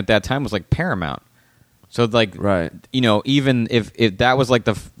studios went at that time was Paramount. So right. Even if that was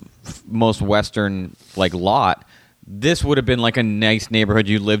the most western lot, this would have been a nice neighborhood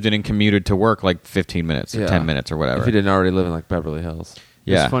you lived in and commuted to work 15 minutes or 10 minutes or whatever. If you didn't already live in Beverly Hills.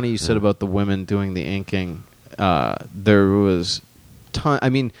 Yeah. It's funny you said about the women doing the inking. There was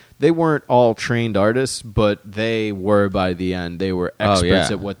they weren't all trained artists, but they were by the end. They were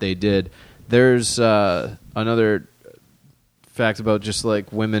experts at what they did. There's another fact about just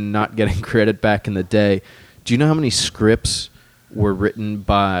women not getting credit back in the day. Do you know how many scripts were written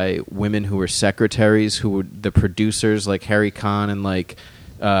by women who were secretaries, who were the producers, Harry Kahn and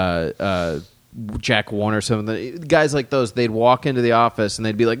Jack Warner, something? Guys like those, they'd walk into the office and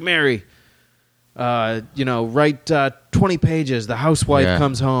they'd be like, Mary, write 20 pages. The housewife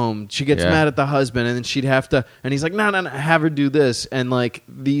comes home. She gets mad at the husband, and then she'd have to. And he's like, no, have her do this. And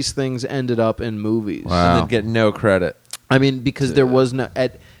these things ended up in movies. Wow. And they'd get no credit. Because there was no.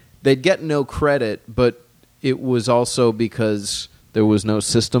 They'd get no credit, but it was also because there was no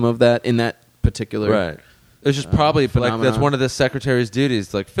system of that in that particular. Right. It's just probably phenomenon. that's one of the secretary's duties.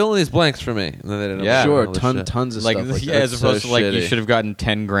 Fill in these blanks for me. And then they didn't Sure, tons of stuff. As opposed to you should have gotten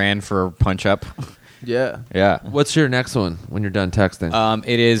 $10,000 for Punch Up. Yeah. Yeah. What's your next one when you're done texting?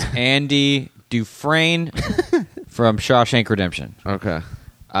 It is Andy Dufresne from Shawshank Redemption. Okay.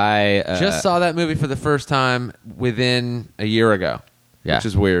 I just saw that movie for the first time within a year ago. Yeah. Which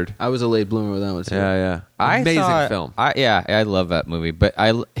is weird. I was a late bloomer with that one too. Yeah. Amazing film. I love that movie. But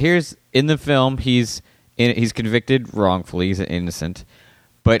here's in the film he's convicted wrongfully. He's innocent,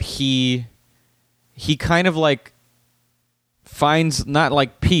 but he kind of like finds not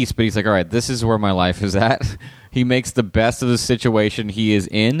like peace, but he's like, all right, this is where my life is at. He makes the best of the situation he is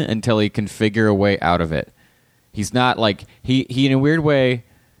in until he can figure a way out of it. He's not like he in a weird way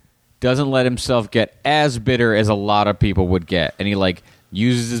doesn't let himself get as bitter as a lot of people would get, and he like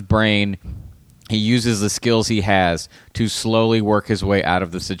uses his brain. He uses the skills he has to slowly work his way out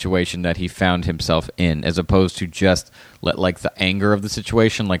of the situation that he found himself in, as opposed to just let like the anger of the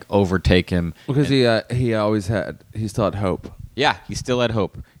situation like overtake him. Because he still had hope. Yeah, he still had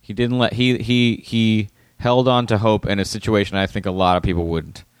hope. He didn't let he held on to hope in a situation I think a lot of people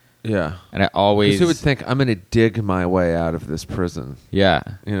wouldn't. Yeah. And I always... Because who would think, I'm going to dig my way out of this prison? Yeah.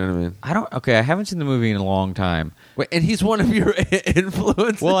 You know what I mean? I haven't seen the movie in a long time. Wait, and he's one of your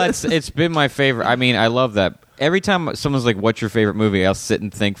influences? Well, it's been my favorite. I mean, I love that. Every time someone's like, what's your favorite movie? I'll sit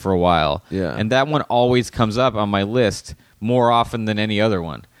and think for a while. Yeah. And that one always comes up on my list more often than any other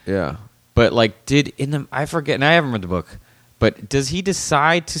one. Yeah. But like, I forget, and I haven't read the book, but does he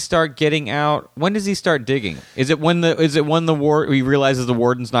decide to start getting out? When does he start digging? Is it when he realizes the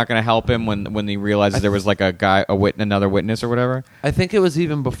warden's not going to help him? When he realizes there was like another witness or whatever? I think it was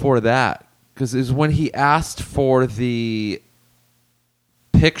even before that, because it was when he asked for the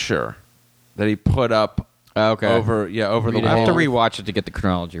picture that he put up. Okay. Over the wall. I have to rewatch it to get the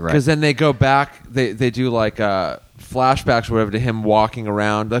chronology right. Because then they go back, they do like flashbacks or whatever to him walking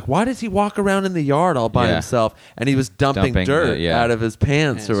around. Like, why does he walk around in the yard all by himself? And he was dumping dirt out of his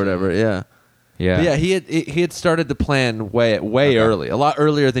pants or whatever. Yeah. But yeah, he had started the plan way early, a lot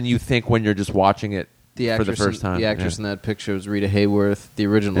earlier than you think when you're just watching it for the first time. The actress in that picture was Rita Hayworth. The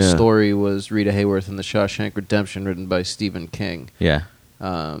original story was Rita Hayworth in The Shawshank Redemption, written by Stephen King. Yeah.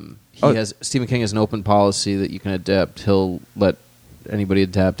 Stephen King has an open policy that you can adapt. He'll let anybody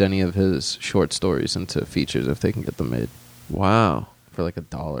adapt any of his short stories into features if they can get them made. Wow. For like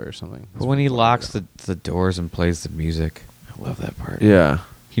 $1 or something. But when he locks the doors and plays the music, I love that part. Yeah.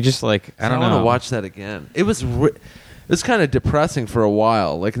 He just like, I don't know. I want to watch that again. It was kind of depressing for a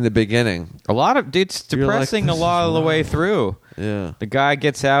while, like in the beginning. It's depressing a lot of the way through. Yeah. The guy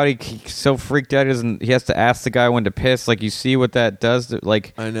gets out. He's so freaked out. He has to ask the guy when to piss. Like, you see what that does to,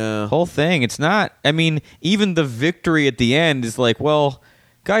 like, I know. Whole thing. It's not, I mean, even the victory at the end is like, well,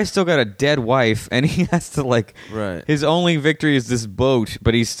 guy's still got a dead wife, and he has to, like, right. His only victory is this boat,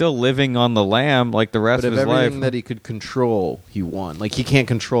 but he's still living on the lam like the rest of his life. Everything that he could control, he won. Like, he can't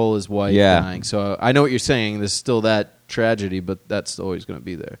control his wife dying. So I know what you're saying. There's still that tragedy, but that's always going to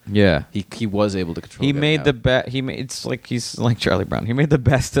be there. Yeah, he was able to control. He made the best. It's like he's like Charlie Brown. He made the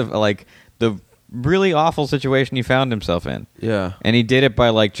best of like the really awful situation he found himself in. Yeah, and he did it by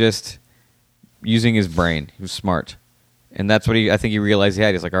like just using his brain. He was smart, and that's what I think he realized he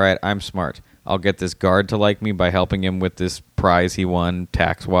had. He's like, all right, I'm smart. I'll get this guard to like me by helping him with this prize he won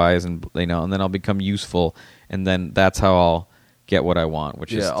tax wise, and and then I'll become useful, and then that's how I'll get what I want,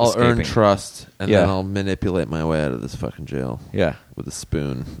 which is I'll escaping. earn trust, and then I'll manipulate my way out of this fucking jail. Yeah, with a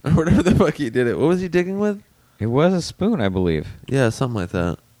spoon or whatever the fuck he did it. What was he digging with? It was a spoon, I believe. Yeah, something like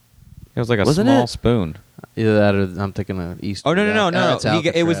that. It was like a small spoon. Either that, or I'm thinking of East. Oh no!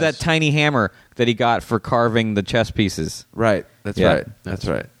 It was that tiny hammer that he got for carving the chess pieces. Right. That's right. That's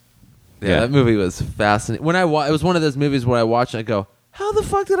right. Yeah, that movie was fascinating. When it was one of those movies where I watch and I go, how the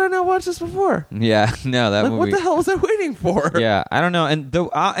fuck did I not watch this before? Yeah, no, that movie. What the hell was I waiting for? Yeah, I don't know. And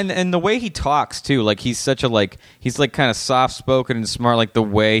the way he talks too, like he's such a he's like kind of soft spoken and smart. Like the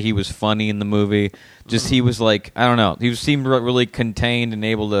way he was funny in the movie, just he was like, I don't know, he seemed really contained and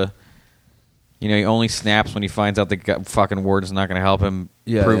able to, he only snaps when he finds out the fucking warden's not going to help him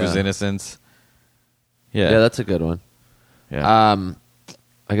prove his innocence. Yeah, that's a good one. Yeah.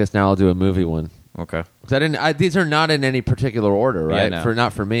 I guess now I'll do a movie one. Okay. These are not in any particular order, right? Yeah, no.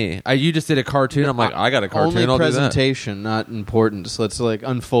 Not for me. You just did a cartoon. I'm like, I got a cartoon. Only I'll presentation, not importance. So it's like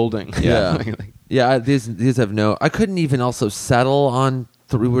unfolding. Yeah. Yeah. These have no. I couldn't even also settle on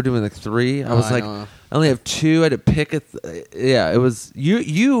 3. We're doing like 3. I was I only have 2. I had to pick it. It was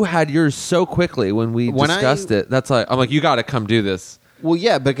you had yours so quickly when we discussed it. That's like I'm like, you got to come do this. Well,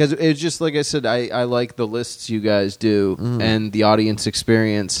 yeah, because it's just like I said. I like the lists you guys do and the audience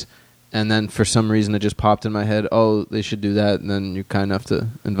experience. And then for some reason it just popped in my head, oh, they should do that, and then you're kind enough to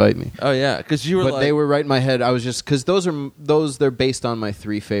invite me. Oh yeah, because you were. But they were right in my head. I was just because they're based on my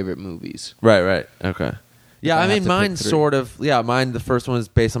 3 favorite movies. Right. Okay. Yeah, I mean, mine's sort of. Yeah, mine. The first one is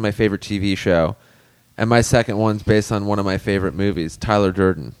based on my favorite TV show, and my second one's based on one of my favorite movies. Tyler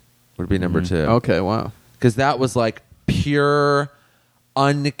Durden would be number 2. Okay, wow. Because that was like pure,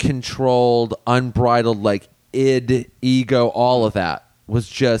 uncontrolled, unbridled, like ego. All of that was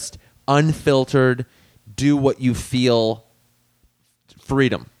just unfiltered, do what you feel,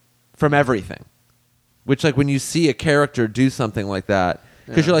 freedom from everything. Which, like, when you see a character do something like that,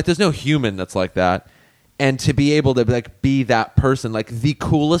 because you're like, there's no human that's like that, and to be able to like be that person, like the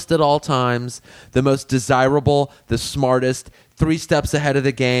coolest at all times, the most desirable, the smartest, 3 steps ahead of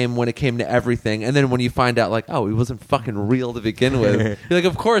the game when it came to everything, and then when you find out, like, oh, he wasn't fucking real to begin with, you're like,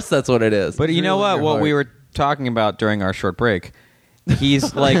 of course that's what it is. But you know what we were talking about during our short break,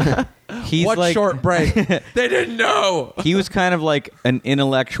 he's like... What like, short break? They didn't know. He was kind of like an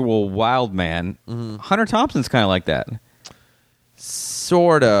intellectual wild man. Mm-hmm. Hunter Thompson's kind of like that.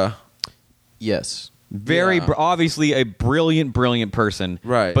 Sorta. Yes. Obviously a brilliant person.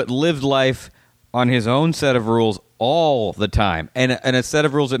 Right. But lived life on his own set of rules all the time. And a set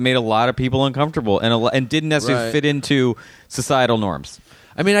of rules that made a lot of people uncomfortable and didn't necessarily fit into societal norms.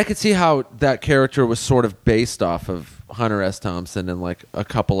 I mean, I could see how that character was sort of based off of Hunter S. Thompson and like a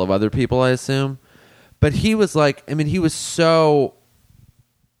couple of other people, I assume. But he was like, I mean, he was so...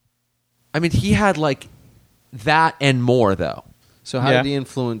 I mean, he had like that and more, though. So how did he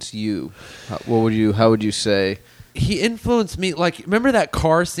influence you? How would you say? He influenced me, like, remember that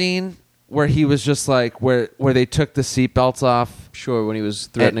car scene where he was just like, where they took the seatbelts off? Sure, when he was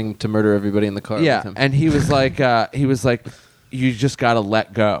threatening to murder everybody in the car with him. And he was like, you just got to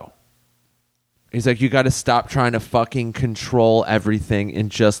let go. He's like, you got to stop trying to fucking control everything and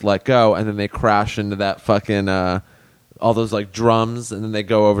just let go. And then they crash into that fucking, all those like drums, and then they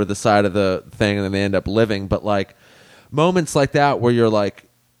go over the side of the thing, and then they end up living. But like moments like that where you're like,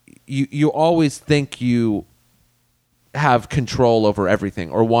 you always think you have control over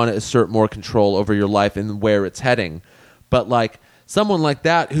everything or want to assert more control over your life and where it's heading. But like someone like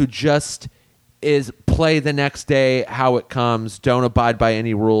that who just is play the next day how it comes, don't abide by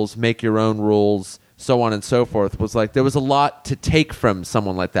any rules, make your own rules, so on and so forth, was like, there was a lot to take from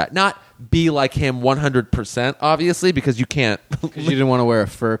someone like that. Not be like him 100%, obviously, because you can't. Because you didn't want to wear a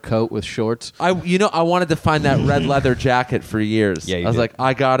fur coat with shorts. I wanted to find that red leather jacket for years. Yeah, I was like,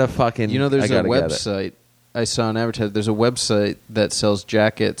 I gotta fucking. There's a website I saw an advertisement. There's a website that sells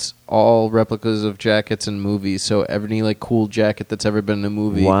jackets, all replicas of jackets in movies. So any like cool jacket that's ever been in a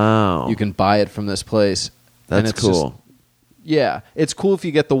movie, wow, you can buy it from this place. That's cool. It's cool if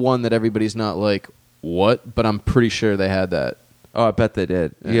you get the one that everybody's not like, what? But I'm pretty sure they had that. Oh, I bet they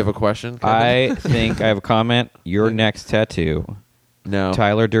did. Yeah. You have a question, Kevin? I think I have a comment. Your next tattoo. No.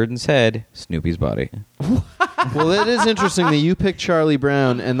 Tyler Durden's head, Snoopy's body. Well, it is interesting that you picked Charlie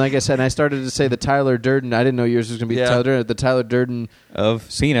Brown, and like I said, I started to say the Tyler Durden. I didn't know yours was going to be Tyler Durden. The Tyler Durden of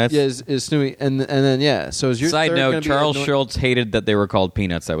Peanuts is Snoopy, and then So is your side note? Charles Schultz hated that they were called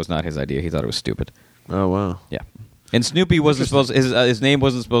Peanuts. That was not his idea. He thought it was stupid. Oh wow. Yeah. And Snoopy wasn't supposed. His name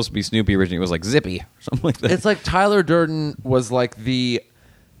wasn't supposed to be Snoopy originally. It was like Zippy or something like that. It's like Tyler Durden was like the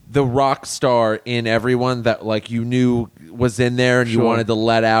rock star in everyone that like you knew was in there, and you wanted to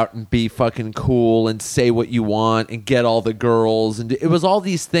let out and be fucking cool and say what you want and get all the girls, and it was all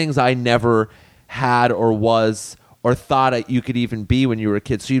these things I never had or was or thought you could even be when you were a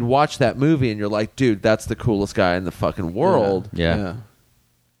kid. So you'd watch that movie and you're like, dude, that's the coolest guy in the fucking world. Yeah.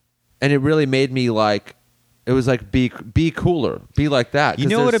 And it really made me like, it was like be cooler, be like that. You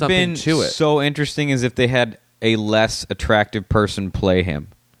know what would have been so interesting is if they had a less attractive person play him.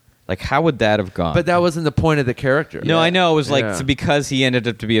 Like, how would that have gone? But that wasn't the point of the character. No, I know. It was like because he ended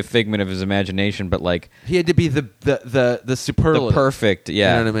up to be a figment of his imagination, but like... He had to be the superlative. The perfect,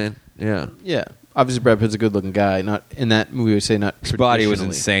 yeah. You know what I mean? Yeah. Yeah. Obviously, Brad Pitt's a good-looking guy. Not in that movie, we would say not his body was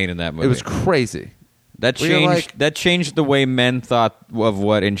insane in that movie. It was crazy. That changed the way men thought of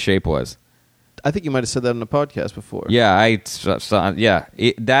what In Shape was. I think you might have said that on a podcast before. Yeah, I saw... Yeah.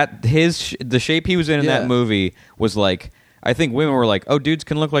 The shape he was in that movie was like... I think women were like, oh, dudes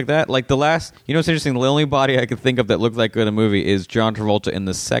can look like that? Like the last... You know what's interesting? The only body I could think of that looked like good in a movie is John Travolta in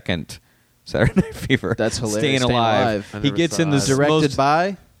the second Saturday Night Fever. That's hilarious. Staying Alive. He gets in this directed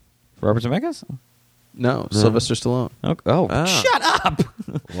by... Robert Zemeckis? No, Sylvester Stallone. Oh. Shut up!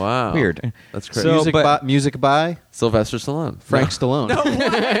 Wow. Weird. That's crazy. So, music by... Sylvester Stallone. Frank Stallone. No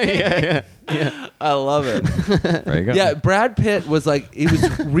way! yeah. I love it. There you go. Yeah, Brad Pitt was like... He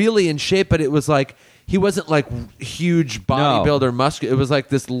was really in shape, but it was like... he wasn't like huge bodybuilder, muscular. It was like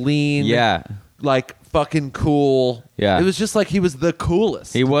this lean, like fucking cool. Yeah, it was just like he was the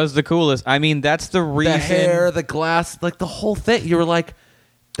coolest. He was the coolest. I mean, that's the reason. The hair, the glass, like the whole thing. You were like,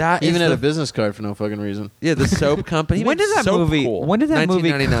 that. Even had a business card for no fucking reason. Yeah, the soap company. When did that movie? Cool. When did that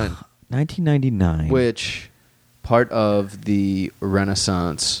 1999. movie? 1999. Which part of the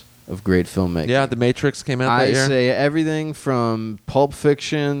renaissance of great filmmaking? Yeah, The Matrix came out that year. I say everything from Pulp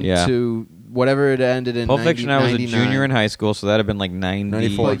Fiction to whatever it ended in. Pulp Fiction. I was a junior in high school, so that'd have been like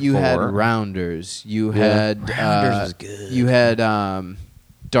 94. But you had Rounders. You had Rounders was good. You had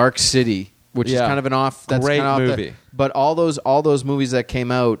Dark City, which is kind of an off. That's great kind of movie. off but all those movies that came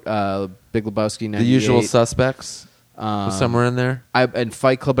out, Big Lebowski, 98, The Usual Suspects. Was somewhere in there. And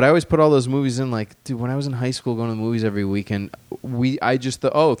Fight Club, but I always put all those movies in. Like, dude, when I was in high school going to the movies every weekend, I just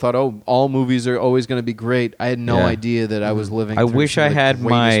thought all movies are always going to be great. I had no idea that I was living. I wish I had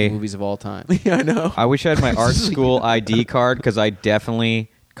my movies of all time. Yeah, I know. I wish I had my art school ID card because I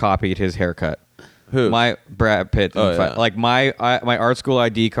definitely copied his haircut. Who? My Brad Pitt. Yeah. Like my art school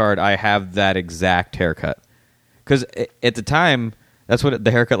ID card, I have that exact haircut. Because at the time, that's what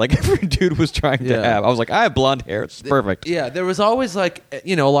the haircut like every dude was trying to have. I was like, I have blonde hair. It's perfect. Yeah, there was always like,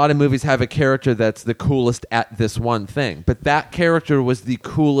 a lot of movies have a character that's the coolest at this one thing. But that character was the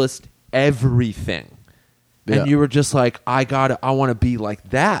coolest everything. Yeah. And you were just like, I want to be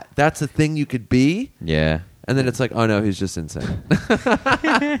like that. That's a thing you could be. Yeah. And then it's like, oh no, he's just insane.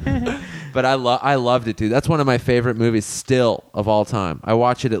 But I loved it, dude. That's one of my favorite movies still of all time. I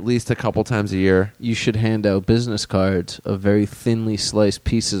watch it at least a couple times a year. You should hand out business cards of very thinly sliced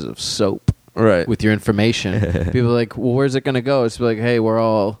pieces of soap, right, with your information. People are like, well, where's it going to go? It's like, hey, we're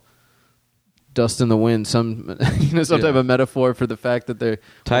all dust in the wind. Some type of metaphor for the fact that they're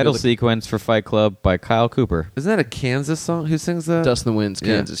title sequence for Fight Club by Kyle Cooper. Isn't that a Kansas song? Who sings that? Dust in the Wind's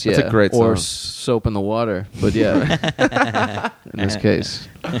Kansas. Yeah, that's a great song. Or Soap in the Water. But yeah, in this case,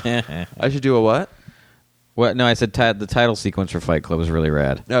 I should do a what? What? No, I said the title sequence for Fight Club was really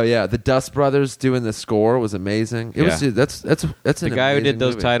rad. Oh yeah, the Dust Brothers doing the score was amazing. It was that's the guy who did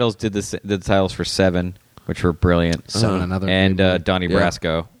those movie. titles did the titles for Seven, which were brilliant. Seven, another and movie. Donnie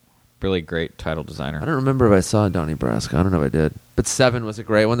Brasco. Really great title designer. I don't remember if I saw Donnie Brasco. I don't know if I did. But Seven was a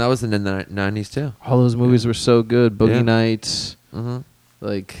great one. That was in the 90s, too. All those movies were so good. Boogie Nights. Mm-hmm.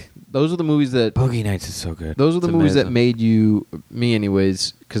 Like, those are the movies that... Boogie Nights is so good. Those are the movies that made me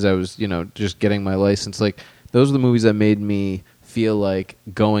anyways, because I was, just getting my license. Like, those are the movies that made me feel like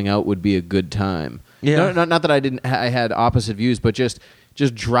going out would be a good time. Yeah. Not that I had opposite views, but just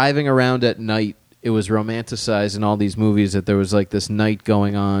driving around at night. It was romanticized in all these movies that there was like this night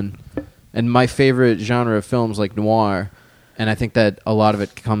going on. And my favorite genre of films like noir, and I think that a lot of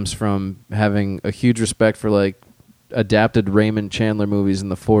it comes from having a huge respect for like adapted Raymond Chandler movies in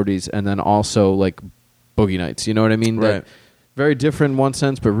the 40s and then also like Boogie Nights. You know what I mean? Right. Very different in one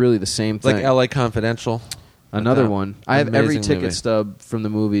sense, but really the same thing. Like L.A. Confidential. Another one. I have every ticket movie. stub from the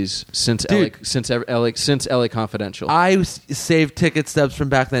movies since LA Confidential. I saved ticket stubs from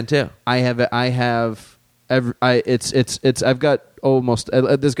back then too. I've got almost.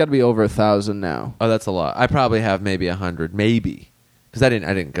 There's got to be over 1,000 now. Oh, that's a lot. I probably have maybe 100, maybe, because I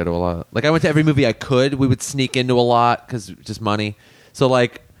didn't go to a lot. Like I went to every movie I could. We would sneak into a lot because just money. So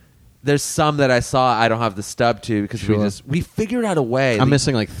like. There's some that I saw I don't have the stub to because we figured out a way. I'm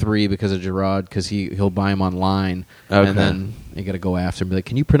missing like 3 because of Gerard because he'll buy them online and then you got to go after him and be like,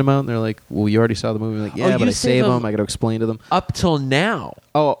 can you print them out? And they're like, well, you already saw the movie. I'm like, yeah, but I save them. I got to explain to them. Up till now.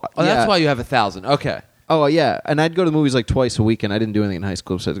 Oh, yeah. That's why you have 1,000. Okay. Oh, yeah. And I'd go to the movies like twice a week and I didn't do anything in high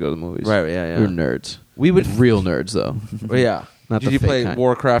school besides go to the movies. Right, yeah. We were nerds. We would real nerds though. Well, yeah. Not Did you play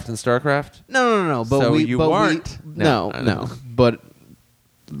Warcraft and StarCraft? No. But so you weren't. No. But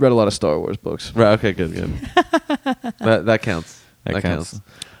read a lot of Star Wars books. Right. Okay. Good. that counts. That counts.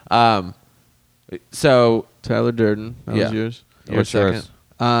 So Tyler Durden. That was yours. Your second.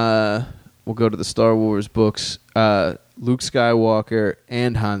 We'll go to the Star Wars books. Luke Skywalker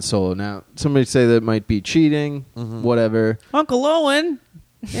and Han Solo. Now, somebody say that might be cheating. Mm-hmm. Whatever. Uncle Owen.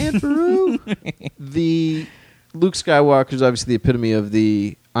 And Peru. The Luke Skywalker is obviously the epitome of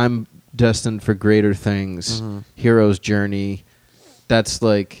the I'm destined for greater things. Mm-hmm. Hero's journey. That's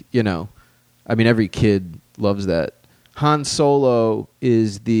like, I mean, every kid loves that. Han Solo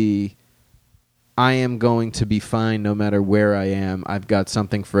is the I am going to be fine no matter where I am. I've got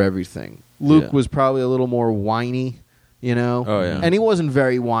something for everything. Luke was probably a little more whiny, Oh, yeah. And he wasn't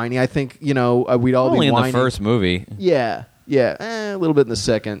very whiny. I think, we'd all only be whiny. in the first movie. Yeah. Yeah, a little bit in the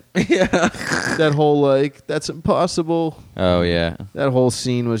second. Yeah. That whole, like, that's impossible. Oh, yeah. That whole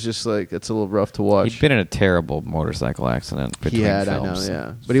scene was just, like, it's a little rough to watch. He'd been in a terrible motorcycle accident between films. I know,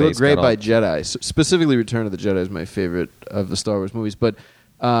 yeah. But he looked great by Jedi. Specifically, Return of the Jedi is my favorite of the Star Wars movies. But,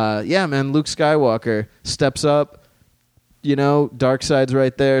 yeah, man, Luke Skywalker steps up, you know, dark side's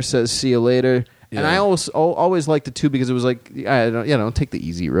right there, says, see you later. Yeah. And I always liked it, too, because it was like, don't take the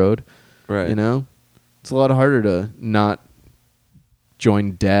easy road. Right. You know? It's a lot harder to not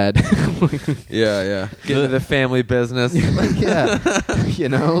join Dad. Yeah. Get into the family business. Like, yeah. You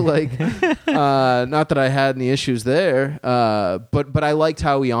know, like, not that I had any issues there, but I liked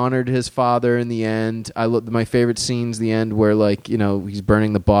how he honored his father in the end. My favorite scene's the end where, like, you know, he's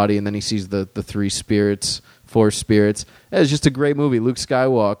burning the body and then he sees the four spirits. It's just a great movie. Luke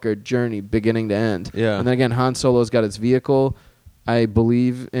Skywalker journey, beginning to end. Yeah. And then again, Han Solo's got his vehicle. I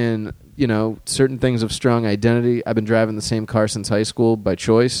believe in, you know, certain things of strong identity. I've been driving the same car since high school by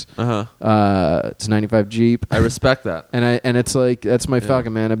choice. It's a 95 Jeep. I respect that. And it's like, that's my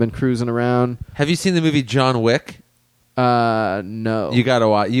Falcon, man. I've been cruising around. Have you seen the movie John Wick? No. You gotta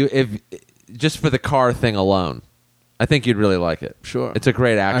watch. Just for the car thing alone, I think you'd really like it. Sure. It's a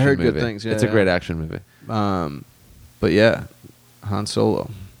great action movie. I heard good things. Yeah, it's a great action movie. But yeah, Han Solo,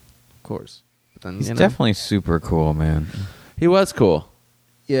 of course. But then, He's definitely super cool, man. He was cool.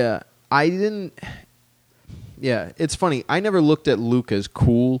 Yeah. I didn't... Yeah, it's funny. I never looked at Luke as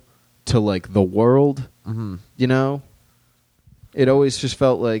cool to, like, the world, you know? It always just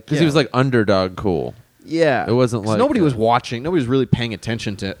felt like... Because he was, like, underdog cool. Yeah. It wasn't like... Nobody was watching. Nobody was really paying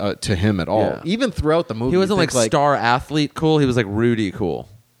attention to him at all. Yeah. Even throughout the movie. He wasn't, like, star athlete cool. He was, like, Rudy cool.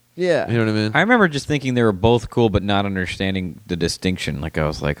 Yeah. You know what I mean? I remember just thinking they were both cool, but not understanding the distinction. Like, I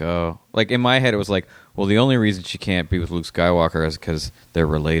was like, oh. Like, in my head, it was like, well, the only reason she can't be with Luke Skywalker is because they're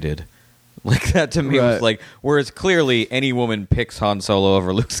related. Like, that to me was like, whereas clearly any woman picks Han Solo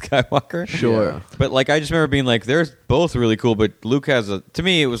over Luke Skywalker. Sure. Yeah. But, like, I just remember being like, they're both really cool, but Luke has to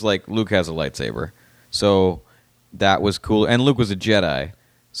me, it was like, Luke has a lightsaber. So that was cool. And Luke was a Jedi.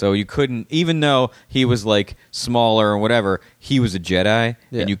 So you couldn't, even though he was, like, smaller or whatever, he was a Jedi,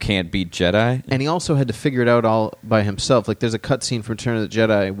 and you can't beat Jedi. And he also had to figure it out all by himself. Like, there's a cutscene from Return of the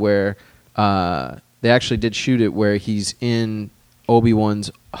Jedi where they actually did shoot it where he's in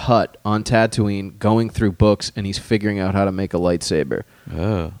Obi-Wan's hut on Tatooine going through books, and he's figuring out how to make a lightsaber.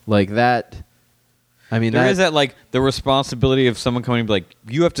 Oh. Like, that... I mean, there is that, like, the responsibility of someone coming and be like,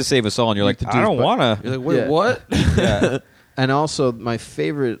 you have to save us all, and you're like, I don't want to. You're like, wait, what? Yeah. And also, my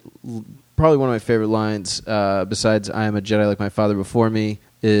favorite, probably one of my favorite lines, besides "I am a Jedi like my father before me,"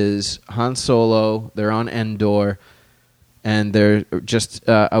 is Han Solo. They're on Endor, and they're just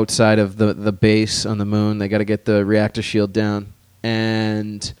outside of the base on the moon. They got to get the reactor shield down,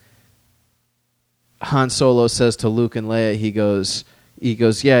 and Han Solo says to Luke and Leia, he goes,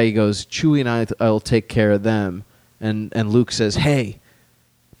 Chewie and I'll take care of them, and Luke says, hey,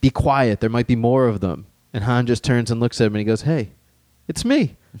 be quiet. There might be more of them. And Han just turns and looks at him and he goes, hey, it's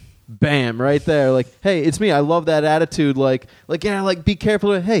me. Bam, right there. Like, hey, it's me. I love that attitude. Like, yeah, like, be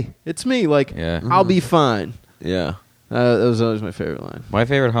careful. Hey, it's me. Like, I'll be fine. Yeah. That was always my favorite line. My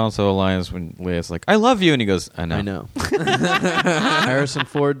favorite Han Solo line is when Leia's like, I love you. And he goes, I know. Harrison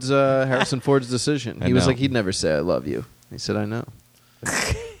Ford's decision. He was like, he'd never say I love you. He said, I know.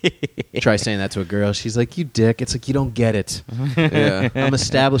 Try saying that to a girl. She's like, you dick. It's like, you don't get it. Yeah. I'm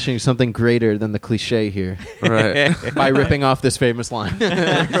establishing something greater than the cliche here. Right. By ripping off this famous line.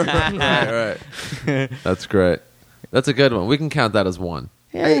 right. That's great. That's a good one. We can count that as one.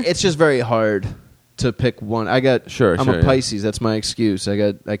 Yeah. It's just very hard to pick one. I'm a Pisces. That's my excuse.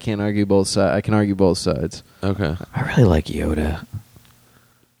 I can't argue both sides. I can argue both sides. Okay. I really like Yoda.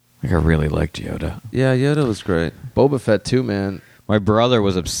 Like, I really liked Yoda. Yeah, Yoda was great. Boba Fett too, man. My brother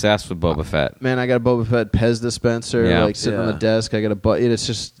was obsessed with Boba Fett. Man, I got a Boba Fett Pez dispenser, like sitting on the desk. I got it's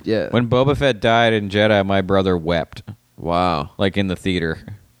just, yeah. When Boba Fett died in Jedi, my brother wept. Wow. Like in the theater.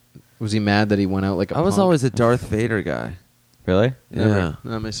 Was he mad that he went out like a I was punk? always a Darth Vader guy. Really? Yeah.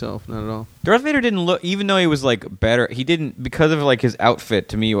 Not myself, not at all. Darth Vader didn't look, even though he was like better, he didn't, because of like his outfit,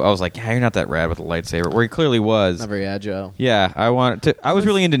 to me, I was like, yeah, you're not that rad with a lightsaber, where he clearly was. Not very agile. Yeah, I was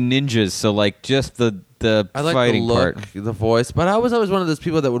really into ninjas, so like just the I like fighting the look, part. the voice, but I was always one of those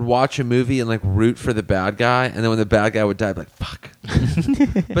people that would watch a movie and like root for the bad guy, and then when the bad guy would die, I'd be like, fuck.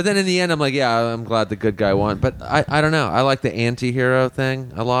 But then in the end, I'm like, yeah, I'm glad the good guy won. But I don't know. I like the anti-hero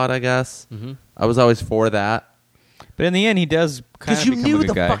thing a lot, I guess. Mm-hmm. I was always for that. But in the end, he does kind of because you become a knew good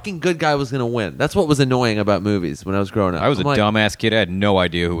the guy. fucking good guy was going to win. That's what was annoying about movies when I was growing up. I was I'm a like, dumbass kid. I had no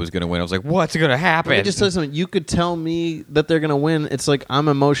idea who was going to win. I was like, what's going to happen? It just says something. You could tell me that they're going to win. It's like I'm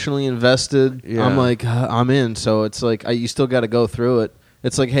emotionally invested. Yeah. I'm like, I'm in. So it's like you still got to go through it.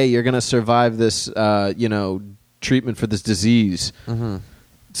 It's like, hey, you're going to survive this, treatment for this disease. Mm-hmm.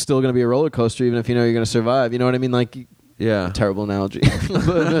 It's still going to be a roller coaster, even if you know you're going to survive. You know what I mean? Like, yeah, terrible analogy.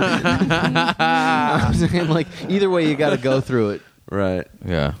 I'm saying, like, either way, you got to go through it. right.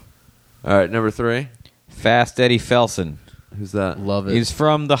 Yeah. All right, number 3. Fast Eddie Felson. Who's that? Love it. He's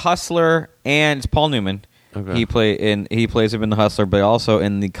from The Hustler, and it's Paul Newman. Okay. He plays him in The Hustler, but also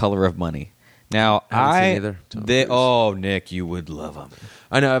in The Color of Money. Now, I haven't seen either. Nick, you would love them.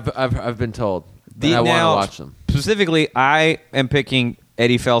 I know. I've been told. But I want to watch them. Specifically, I am picking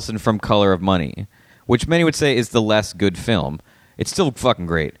Eddie Felson from Color of Money, which many would say is the less good film. It's still fucking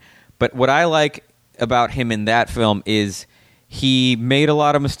great. But what I like about him in that film is he made a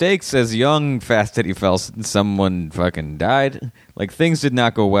lot of mistakes as young Fast Eddie Felson. Someone fucking died. Like, things did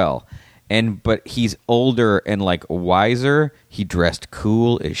not go well. But he's older and, like, wiser. He dressed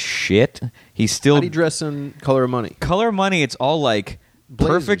cool as shit. He's still... How do you dress in Color of Money? Color of Money, it's all, like...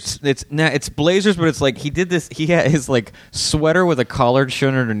 Blazers. Perfect. It's blazers, but it's like he did this. He had his like sweater with a collar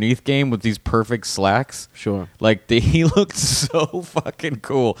shown underneath game with these perfect slacks. Sure. Like he looked so fucking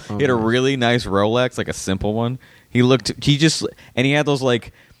cool. He had a really nice Rolex, like a simple one. He had those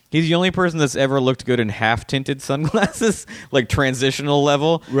like. He's the only person that's ever looked good in half tinted sunglasses, like transitional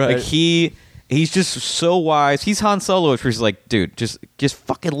level. Right. Like he's just so wise. He's Han Solo, where he's like, dude, just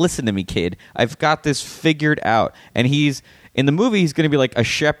fucking listen to me, kid. I've got this figured out. And in the movie, he's going to be like a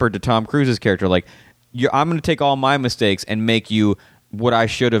shepherd to Tom Cruise's character. Like, I'm going to take all my mistakes and make you what I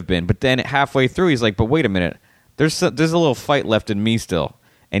should have been. But then halfway through, he's like, but wait a minute. There's a little fight left in me still.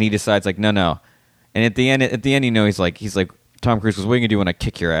 And he decides, like, no. And at the end, he's like, Tom Cruise goes, what are you going to do when I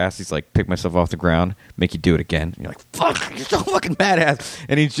kick your ass? He's like, pick myself off the ground, make you do it again. And you're like, fuck, you're so fucking badass.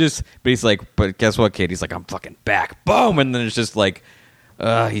 And he's like, but guess what, kid? He's like, I'm fucking back. Boom. And then it's just like,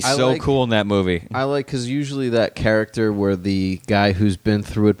 he's so cool in that movie. I like, because usually that character where the guy who's been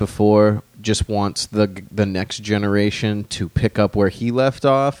through it before just wants the next generation to pick up where he left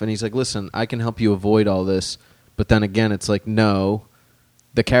off. And he's like, listen, I can help you avoid all this. But then again, it's like, no,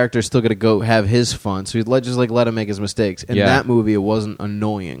 the character's still going to go have his fun. So let him make his mistakes. In that movie, it wasn't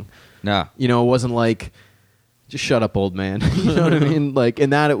annoying. Nah. You know, it wasn't like, just shut up, old man. You know what I mean? Like,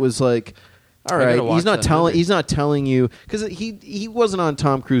 in that, it was like, all right, he's not telling you, because he wasn't on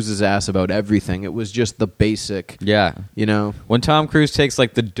Tom Cruise's ass about everything. It was just the basic. Yeah, you know, when Tom Cruise takes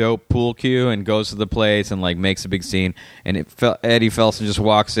like the dope pool cue and goes to the place and like makes a big scene, and Eddie Felson just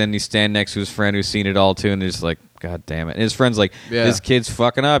walks in, and he's standing next to his friend who's seen it all too, and he's just like, God damn it! And his friend's like, this kid's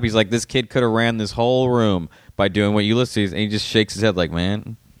fucking up. He's like, this kid could have ran this whole room by doing what Ulysses, and he just shakes his head like,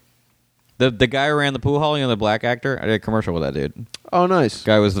 man. The guy who ran the pool hall, the black actor, I did a commercial with that dude. Oh, nice.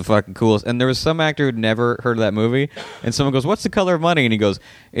 Guy was the fucking coolest. And there was some actor who'd never heard of that movie, and someone goes, what's The Color of Money? And he goes,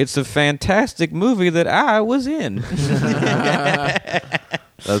 it's a fantastic movie that I was in.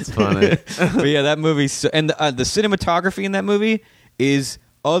 That's funny. But yeah, that movie, and the cinematography in that movie is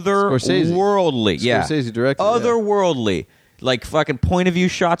otherworldly. Yeah. Scorsese directed. Otherworldly. Like fucking point of view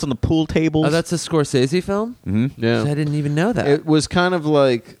shots on the pool tables. Oh, that's a Scorsese film? Mm-hmm. Yeah. I didn't even know that. It was kind of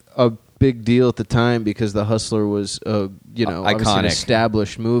like a big deal at the time because The Hustler was obviously an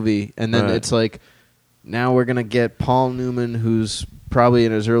established movie, and then it's like now we're gonna get Paul Newman, who's probably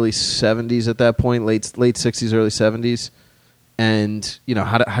in his early 70s at that point, late 60s, early 70s, and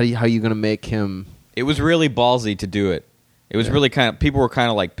how are you gonna make him? It was really ballsy to do it. It was really people were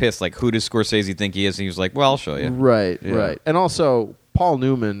kind of like pissed, like, who does Scorsese think he is? And he was like, well, I'll show you. Right. And also Paul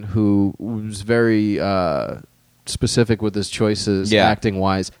Newman, who was very specific with his choices acting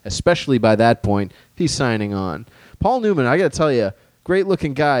wise, especially by that point, he's signing on. Paul Newman, I got to tell you, great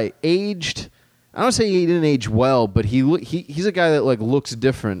looking guy, aged. I don't say he didn't age well, but he's a guy that like looks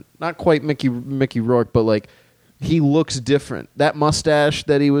different. Not quite Mickey Rourke, but like he looks different. That mustache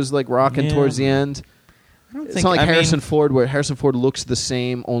that he was like rocking towards the end. It's not like Harrison Ford, where Harrison Ford looks the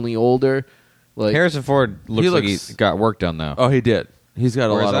same, only older. Like Harrison Ford looks like he got work done though. Oh, he did. He's got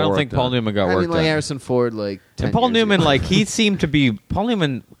a lot of work. I don't think Paul Newman got work done. Like Harrison Ford, like 10 and Paul years Newman, ago. like he seemed to be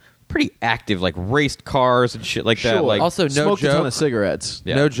pretty active, like raced cars and shit like that. Like also, no smoked joke, a ton of cigarettes.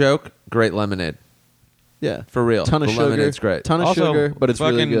 Yeah. No joke, great lemonade. Yeah, for real. Ton of the sugar. Lemonade's great. Ton of sugar, but it's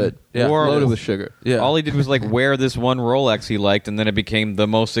really good. Yeah, loaded with sugar. Yeah. All he did was like wear this one Rolex he liked, and then it became the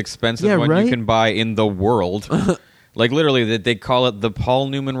most expensive one you can buy in the world. Like literally, they call it the Paul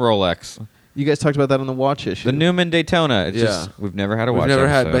Newman Rolex. You guys talked about that on the watch issue. The Newman Daytona. It's just we've never had a watch. We've never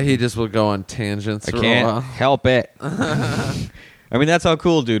episode. had, but he just will go on tangents. I can't help it. I mean, that's how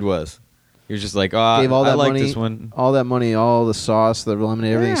cool dude was. He was just like, oh, Gave all that I like money, this one. All that money, all the sauce, the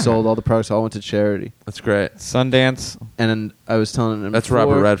lemonade, everything he sold, all the products, all went to charity. That's great. Sundance. And then I was telling him That's before,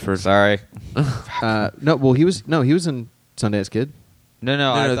 Robert Redford. Sorry. he was in Sundance Kid.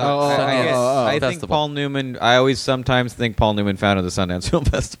 No. I think Paul Newman. I always sometimes think Paul Newman founded the Sundance Film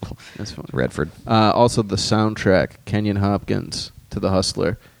Festival. That's funny. Redford. Also, the soundtrack, Kenyon Hopkins to The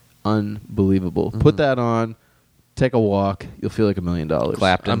Hustler, unbelievable. Put that on. Take a walk. You'll feel like $1 million.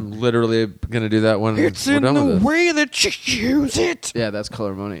 Clapton. I'm literally going to do that when it's we're in done the with this. way that you use it. Yeah, that's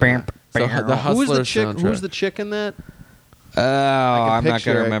Color Money. So the Hustler soundtrack. Who's the chick in that? Oh, I'm not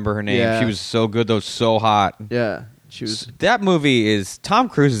going to her. remember her name. Yeah. She was so good, though, so hot. Yeah, she was. That movie is... Tom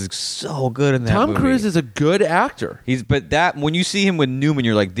Cruise is so good in that movie. Tom Cruise is a good actor. But when you see him with Newman,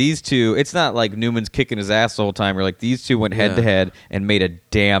 you're like, these two... It's not like Newman's kicking his ass the whole time. You're like, these two went head-to-head and made a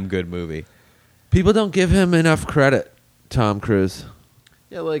damn good movie. People don't give him enough credit. Tom Cruise.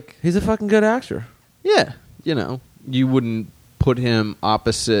 Yeah, like... He's a fucking good actor. Yeah, you wouldn't put him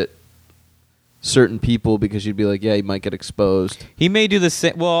opposite certain people because you'd be like, yeah, he might get exposed. He may do the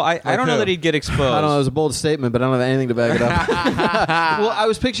same... Well, I don't know that he'd get exposed. I don't know. It was a bold statement, but I don't have anything to back it up. Well, I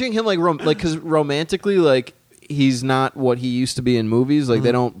was picturing him because romantically, like, he's not what he used to be in movies. Like,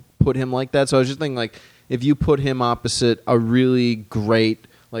 they don't put him like that. So I was just thinking, like, if you put him opposite a really great...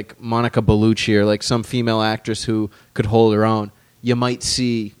 like Monica Bellucci or like some female actress who could hold her own, you might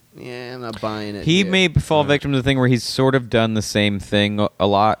see, I'm not buying it. He may fall victim to the thing where he's sort of done the same thing a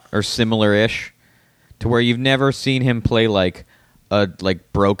lot or similar-ish, to where you've never seen him play like a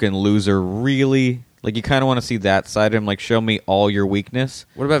broken loser. Really, like you kind of want to see that side of him. Like, show me all your weakness.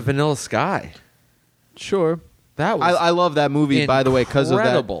 What about Vanilla Sky? Sure. That was I love that movie, by the way, because of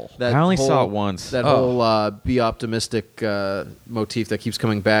that. I only whole, saw it once. That whole be optimistic motif that keeps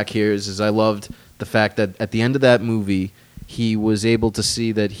coming back here is I loved the fact that at the end of that movie, he was able to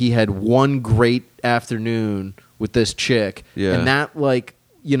see that he had one great afternoon with this chick, and that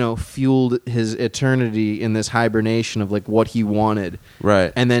fueled his eternity in this hibernation of like what he wanted,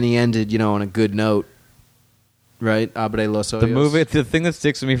 right? And then he ended, on a good note. Right, Abre los Ojos. The thing that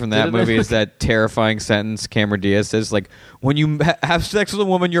sticks to me from that movie is that terrifying sentence Cameron Diaz says, like, when you have sex with a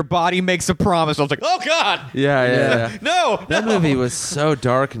woman, your body makes a promise. I was like, oh, God! Yeah. No! That movie was so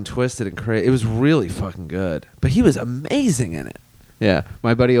dark and twisted and crazy. It was really fucking good. But he was amazing in it. Yeah,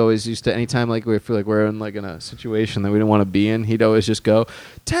 my buddy always used to, anytime like we feel like we're in like in a situation that we don't want to be in, he'd always just go,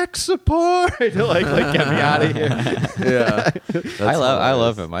 tech support, like get me out of here. Yeah, I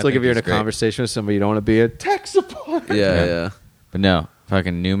love him. It's like if you're in a conversation with somebody you don't want to be in, tech support. Yeah. But no,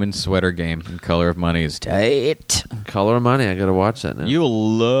 fucking Newman Sweater Game and Color of Money is tight. Color of Money, I gotta watch that now.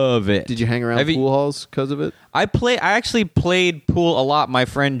 You'll love it. Did you hang around pool halls because of it? I actually played pool a lot. My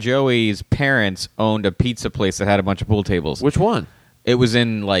friend Joey's parents owned a pizza place that had a bunch of pool tables. Which one? It was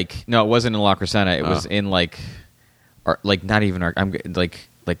in it wasn't in La Crescenta. It was in not even I'm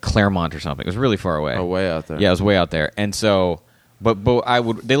like Claremont or something. It was really far away. Oh, way out there. Yeah, it was way out there. And so, but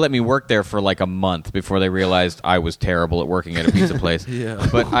they let me work there for like a month before they realized I was terrible at working at a pizza place. Yeah.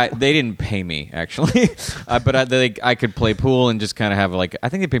 But they didn't pay me actually. But I could play pool and just kind of have I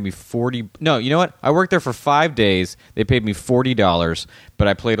think they paid me $40. No, you know what? I worked there for 5 days. They paid me $40, but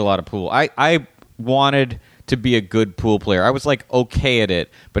I played a lot of pool. I wanted to be a good pool player. I was okay at it,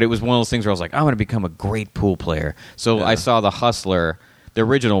 but it was one of those things where I was like, I want to become a great pool player. So I saw The Hustler, the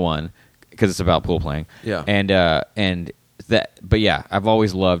original one, because it's about pool playing. Yeah. And that, but yeah, I've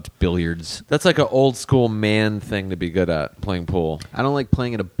always loved billiards. That's like an old school man thing to be good at, playing pool. I don't like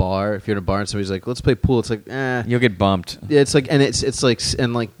playing at a bar. If you're in a bar and somebody's like, let's play pool, it's like, You'll get bumped. Yeah, it's like, and it's like,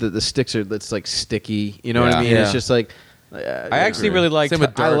 and like the sticks are, it's like sticky. You know what I mean? Yeah. It's just like, I actually really liked.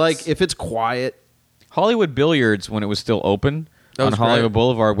 I like if it's quiet. Hollywood Billiards, when it was still open on Hollywood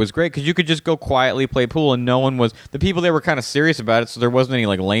Boulevard, was great because you could just go quietly play pool and no one was... The people there were kind of serious about it, so there wasn't any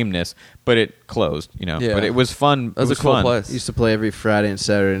lameness, but it closed, Yeah. But it was fun. That was a cool place. I used to play every Friday and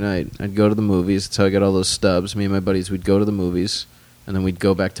Saturday night. I'd go to the movies. That's how I got all those stubs. Me and my buddies, we'd go to the movies, and then we'd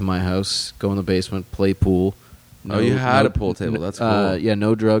go back to my house, go in the basement, play pool. You had a pool table. That's cool. Yeah,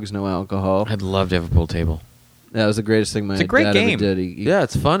 no drugs, no alcohol. I'd love to have a pool table. That was the greatest thing my It's a great dad game. ever did. Yeah,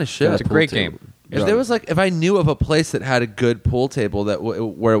 it's fun as shit. It's a great game. If there was if I knew of a place that had a good pool table that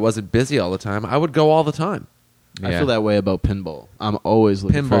where it wasn't busy all the time, I would go all the time. I feel that way about pinball. I'm always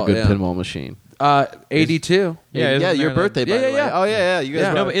looking for a good pinball machine. 82. Yeah, your birthday, by the way. Oh, yeah. You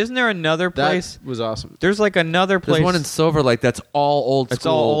guys No, but isn't there another place? That was awesome. There's like another place. There's one in Silver Lake that's all old school. It's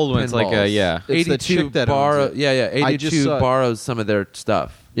all old ones. Like It's the 82 chick that owns it. 82 borrows some of their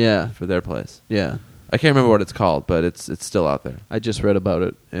stuff. Yeah. For their place. Yeah. I can't remember what it's called, but it's still out there. I just read about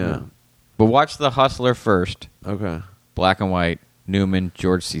it. Yeah. But watch The Hustler first. Okay. Black and white. Newman,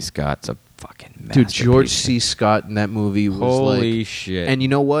 George C. Scott's a fucking masterpiece. Dude, George C. Scott in that movie was holy shit. And you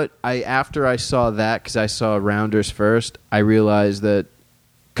know what? After I saw that, because I saw Rounders first, I realized that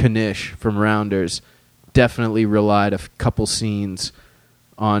Kanish from Rounders definitely relied a couple scenes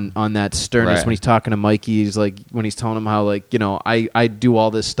on that sternness. Right. When he's talking to Mikey, he's like, when he's telling him how, like, you know, I do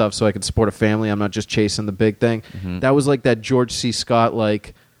all this stuff so I can support a family. I'm not just chasing the big thing. Mm-hmm. That was like that George C. Scott,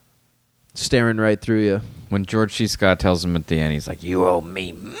 like, staring right through you. When George C. Scott tells him at the end, he's like, "You owe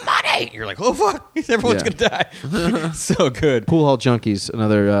me money." You're like, "Oh fuck, everyone's gonna die." So good. Pool Hall Junkies,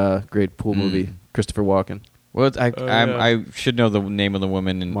 another great pool movie. Christopher Walken. Well, I should know the name of the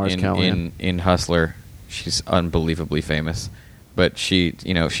woman in Hustler. She's unbelievably famous, but she's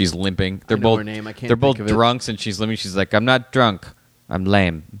limping. They're both her name. I can't they're both think of it. drunks, and she's limping. She's like, "I'm not drunk. I'm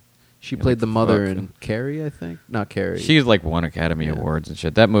lame." She played the mother in Carrie, I think. Not Carrie. She like won Academy Awards and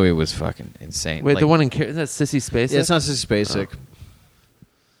shit. That movie was fucking insane. Wait, the one in is that Sissy Spacek? Yeah, it's not Sissy Spacek.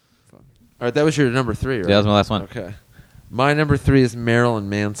 All right, that was your number 3, right? Yeah, that was my last one. Okay. My number 3 is Marilyn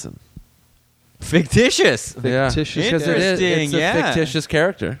Manson. Fictitious. Fictitious. Because it's a fictitious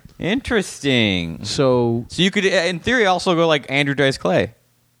character. Interesting. So you could, in theory, also go like Andrew Dice Clay.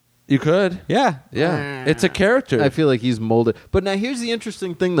 You could. Yeah. Yeah. It's a character. I feel like he's molded. But now here's the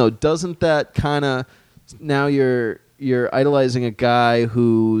interesting thing, though. Doesn't that kind of... Now you're idolizing a guy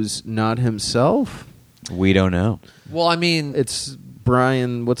who's not himself? We don't know. Well, I mean... It's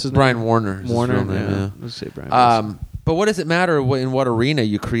Brian... What's his name? Brian Warner. Warner? Yeah. Let's say Brian. But what does it matter in what arena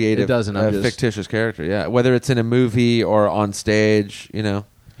you create a fictitious character? Yeah, whether it's in a movie or on stage, you know.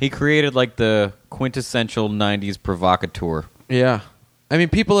 He created like the quintessential 90s provocateur. Yeah. I mean,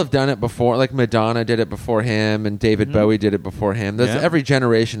 people have done it before. Like Madonna did it before him, and David Bowie did it before him. Every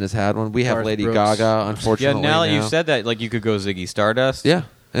generation has had one. We have Garth Lady Brooks. Gaga, unfortunately. Yeah, now that you said that, like you could go Ziggy Stardust. Yeah.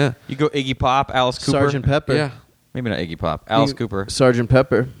 You go Iggy Pop, Alice Cooper. Sgt. Pepper. Yeah. Maybe not Iggy Pop. Alice Cooper. Sgt.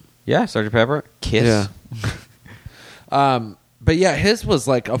 Pepper. Yeah, Sgt. Pepper. Kiss. Yeah. But yeah, his was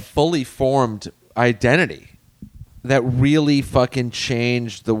like a fully formed identity that really fucking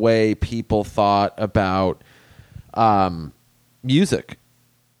changed the way people thought about music.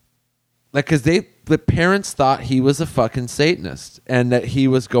 Like, because the parents thought he was a fucking Satanist and that he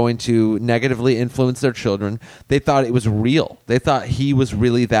was going to negatively influence their children. They thought it was real. They thought he was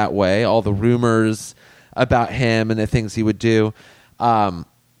really that way. All the rumors about him and the things he would do. But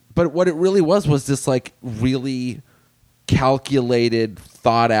what it really was this like really calculated,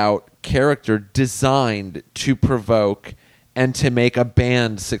 thought out character designed to provoke and to make a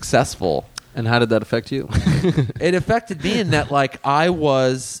band successful. And how did that affect you? It affected me in that, like, I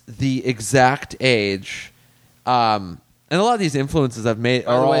was the exact age, and a lot of these influences I've made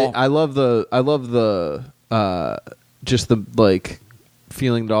are all. I love the just the like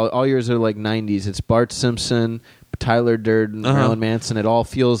feeling that all yours are like '90s. It's Bart Simpson, Tyler Durden, Marilyn Manson. It all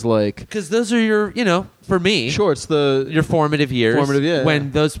feels like because those are your, for me, sure, it's your formative years. Yeah.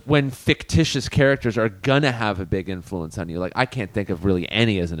 When fictitious characters are gonna have a big influence on you. Like, I can't think of really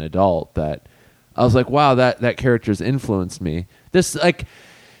any as an adult that I was like, wow, that character's influenced me. There's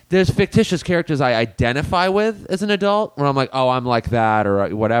fictitious characters I identify with as an adult where I'm like, oh, I'm like that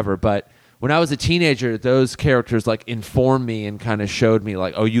or whatever. But when I was a teenager, those characters like informed me and kind of showed me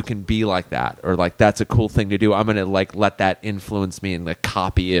like, oh, you can be like that, or like that's a cool thing to do. I'm gonna like let that influence me and like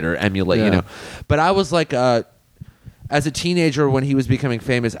copy it or emulate, But I was like, as a teenager when he was becoming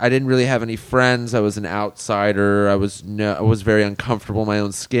famous, I didn't really have any friends. I was an outsider. I was very uncomfortable in my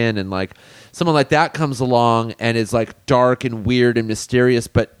own skin, and like someone like that comes along and is like dark and weird and mysterious,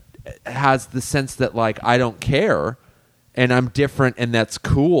 but has the sense that like I don't care and I'm different and that's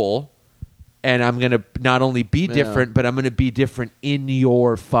cool. And I'm going to not only be different, but I'm going to be different in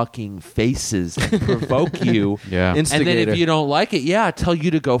your fucking faces and provoke you. Yeah. Instigator. And then if you don't like it, tell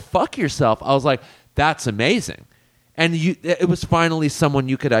you to go fuck yourself. I was like, that's amazing. And it was finally someone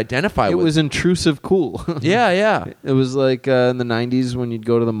you could identify with. It was intrusive cool. Yeah. It was like in the 90s when you'd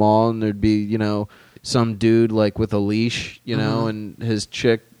go to the mall and there'd be, some dude like with a leash, and his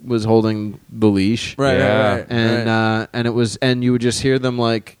chick was holding the leash. Right. And it was, and you would just hear them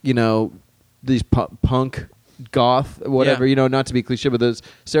like, these punk, goth, whatever, not to be cliche, but those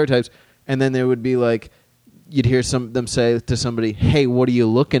stereotypes. And then there would be like, you'd hear them say to somebody, hey, what are you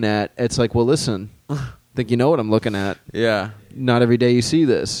looking at? It's like, well, listen, think you know what I'm looking at. Yeah. Not every day you see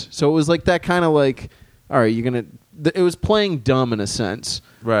this. So it was like that kind of like, all right, you're going to... It was playing dumb in a sense.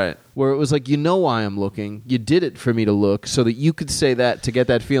 Right. Where it was like, you know why I'm looking. You did it for me to look so that you could say that to get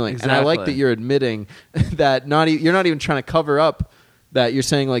that feeling. Exactly. And I like that you're admitting that you're not even trying to cover up that. You're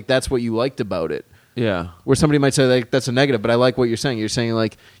saying like that's what you liked about it. Yeah. Where somebody might say like that's a negative, but I like what you're saying. You're saying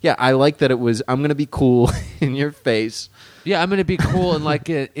like, yeah, I like that it was, I'm going to be cool in your face. Yeah, I'm going to be cool. And like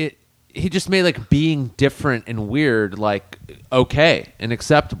he just made like being different and weird like okay and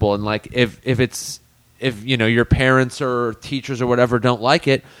acceptable. And like if you know your parents or teachers or whatever don't like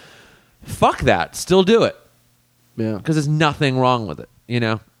it, fuck that. Still do it. Yeah. Because there's nothing wrong with it, you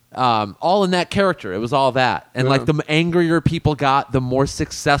know? All in that character. It was all that. And like the angrier people got, the more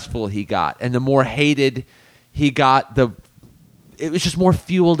successful he got. And the more hated he got, it was just more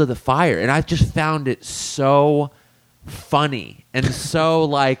fuel to the fire. And I just found it so funny. And so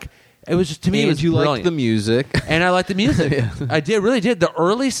like... It was just, to me, it was brilliant. Liked the music. And I liked the music. Yeah. I really did. The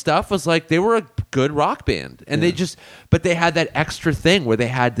early stuff was like, they were a good rock band. And but they had that extra thing where they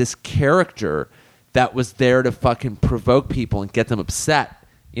had this character that was there to fucking provoke people and get them upset.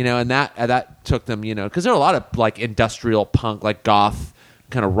 You know, and that took them, you know, because there were a lot of like industrial punk, like goth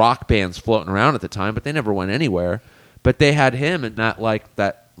kind of rock bands floating around at the time, but they never went anywhere. But they had him and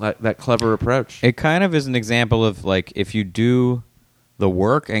that clever approach. It kind of is an example of like, if you do the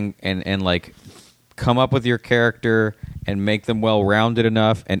work and like come up with your character and make them well-rounded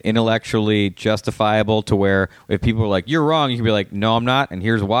enough and intellectually justifiable to where if people are like, you're wrong, you can be like, no, I'm not, and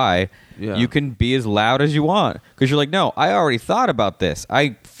here's why. Yeah. You can be as loud as you want because you're like, no, I already thought about this.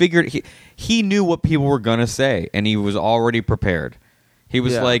 I figured he knew what people were going to say and he was already prepared. He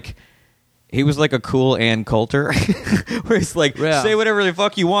was like a cool Ann Coulter, where it's like, say whatever the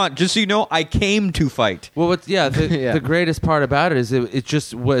fuck you want, just so you know, I came to fight. Well, the greatest part about it is it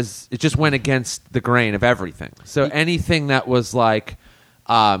just went against the grain of everything. So anything that was like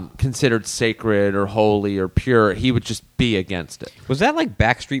considered sacred or holy or pure, he would just be against it. Was that like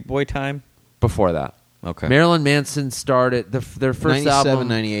Backstreet Boy time? Before that. Okay. Marilyn Manson started their first 97, album.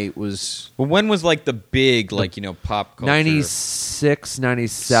 98 was... Well, when was like the big, like, you know, pop culture? 96,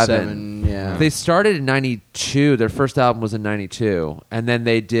 97. Yeah. They started in 92. Their first album was in 92. And then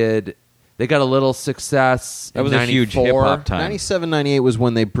they got a little success That was 94. a huge hip-hop time. 97, 98 was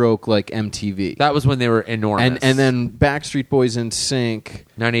when they broke like MTV. That was when they were enormous. And then Backstreet Boys in Sync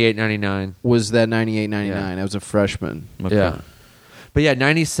 98, 99. was that 98, 99. Yeah. I was a freshman. Okay. Yeah. But yeah,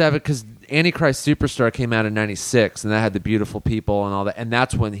 97, because Antichrist Superstar came out in 96, and that had the beautiful people and all that. And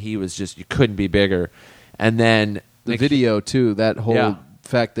that's when he was just, you couldn't be bigger. And then... The video, too, that whole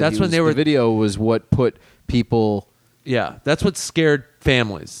fact that the video was what put people... Yeah, that's what scared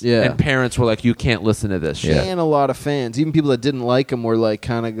families. Yeah. And parents were like, you can't listen to this shit. And a lot of fans, even people that didn't like him, were like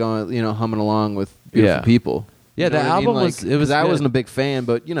kind of going, you know, humming along with beautiful people. Yeah, you know the album like, was... It was I good. wasn't a big fan,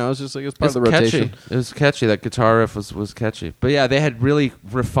 but, you know, it was just like, it was part of the catchy. rotation. It was catchy. That guitar riff was catchy. But yeah, they had really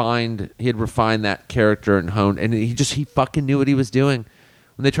refined that character and honed, and he fucking knew what he was doing.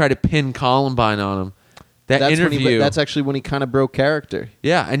 When they tried to pin Columbine on him, that's actually when he kind of broke character.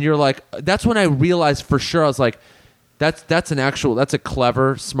 Yeah, and you're like, that's when I realized for sure, I was like, that's a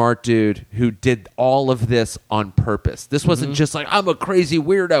clever, smart dude who did all of this on purpose. This wasn't just like, I'm a crazy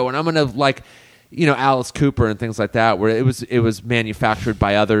weirdo and I'm gonna like, you know, Alice Cooper and things like that, where it was manufactured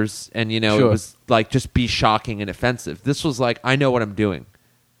by others, and you know, It was like just be shocking and offensive. This was like, I know what I'm doing.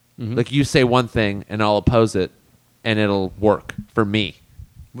 Like you say one thing and I'll oppose it, and it'll work for me.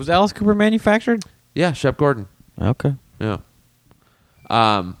 Was Alice Cooper manufactured? Yeah, Shep Gordon. Okay. Yeah.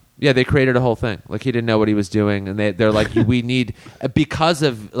 Yeah, they created a whole thing. Like he didn't know what he was doing, and they're like, we need, because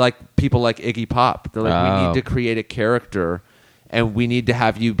of like people like Iggy Pop. They're like, we need to create a character. And we need to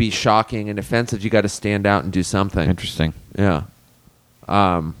have you be shocking and offensive. You got to stand out and do something. Interesting. Yeah.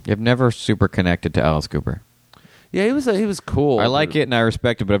 You've never super connected to Alice Cooper. Yeah, he was cool. I like it and I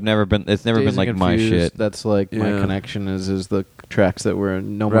respect it, but It's never been like my shit. That's like my connection is the tracks that were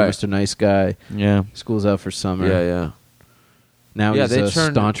No More Mr. Nice Guy. Yeah. School's Out for Summer. Yeah. Now he's a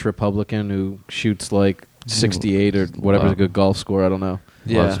staunch Republican who shoots like 68 or whatever's a good golf score. I don't know.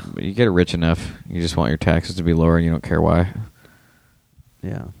 Yeah. Well, you get rich enough. You just want your taxes to be lower and you don't care why.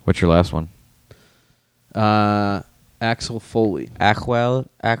 Yeah. What's your last one? Axel Foley. Ackwell.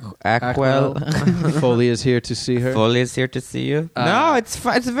 Foley is here to see her. Foley is here to see you. No, it's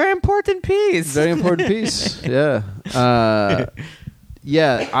a very important piece. Very important piece. Yeah.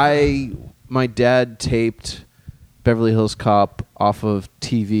 My dad taped Beverly Hills Cop off of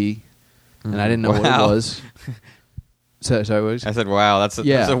TV, and I didn't know what it was. Sorry, what? I said, wow, that's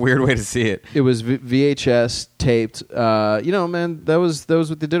a weird way to see it. It was VHS taped. Man, that was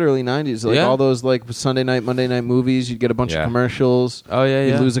what they did early 90s. Like all those like Sunday night, Monday night movies. You'd get a bunch of commercials. Oh, yeah,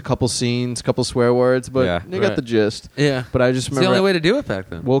 You'd lose a couple scenes, couple swear words, but you got the gist. Yeah. But I just remember... It's the only way to do it back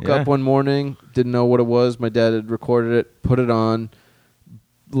then. Woke up one morning, didn't know what it was. My dad had recorded it, put it on.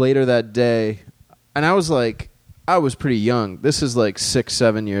 Later that day, and I was pretty young. This is like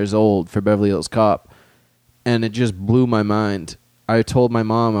 6-7 years old for Beverly Hills Cop. And it just blew my mind. I told my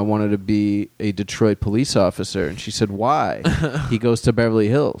mom I wanted to be a Detroit police officer. And she said, why? He goes to Beverly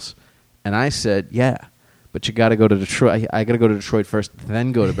Hills. And I said, yeah, but you got to go to Detroit. I got to go to Detroit first,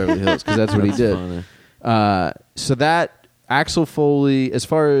 then go to Beverly Hills, because that's what he did. So that, Axel Foley, as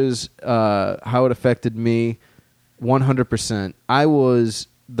far as how it affected me, 100%. I was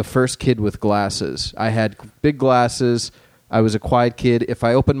the first kid with glasses. I had big glasses. I was a quiet kid. If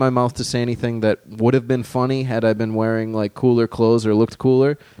I opened my mouth to say anything that would have been funny had I been wearing like cooler clothes or looked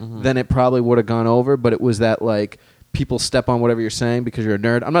cooler, then it probably would have gone over. But it was that like people step on whatever you're saying because you're a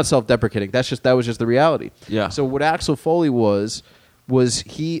nerd. I'm not self-deprecating. That was just the reality. Yeah. So what Axel Foley was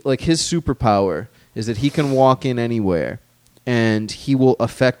he like his superpower is that he can walk in anywhere and he will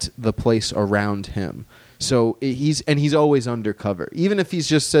affect the place around him. So he's always undercover. Even if he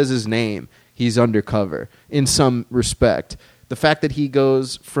just says his name, he's undercover in some respect. The fact that he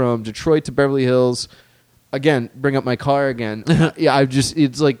goes from Detroit to Beverly Hills, again, bring up my car again.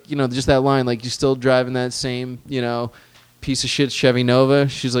 It's like, just that line, like, you still driving that same, piece of shit Chevy Nova?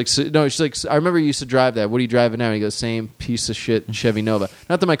 She's like, I remember you used to drive that. What are you driving now? And he goes, same piece of shit Chevy Nova.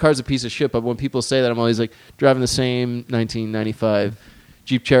 Not that my car's a piece of shit, but when people say that, I'm always like, driving the same 1995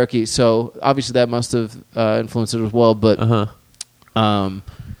 Jeep Cherokee. So obviously that must have influenced it as well. But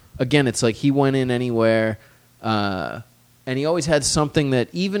again, it's like he went in anywhere, and he always had something that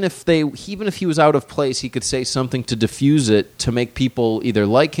even if he was out of place, he could say something to diffuse it to make people either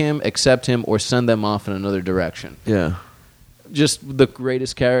like him, accept him, or send them off in another direction. Yeah, just the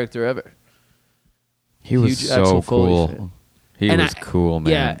greatest character ever. He was so cool. He was cool,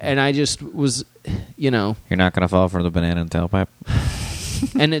 man. Yeah, and I just was, You're not gonna fall for the banana and tailpipe.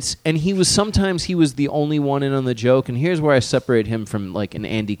 and he was the only one in on the joke, and here's where I separate him from like an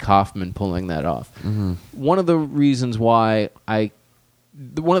Andy Kaufman pulling that off. Mm-hmm. One of the reasons why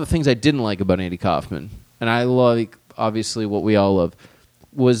one of the things I didn't like about Andy Kaufman, and I like obviously what we all love,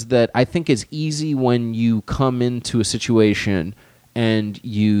 was that I think it's easy when you come into a situation and if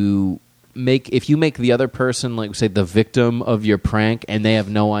you make the other person, like say the victim of your prank, and they have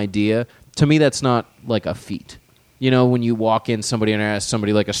no idea. To me, that's not like a feat. When you walk in, somebody and ask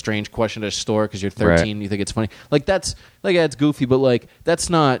somebody like a strange question at a store because you're 13, and you think it's funny. Like that's goofy, but like that's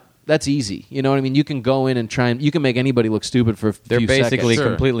easy. You know what I mean? You can go in and you can make anybody look stupid for a few seconds. They're basically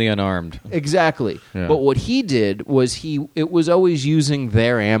completely unarmed. Exactly. Yeah. But what he did was it was always using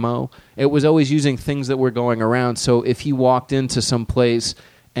their ammo. It was always using things that were going around. So if he walked into some place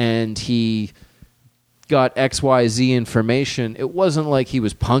and he got XYZ information, it wasn't like he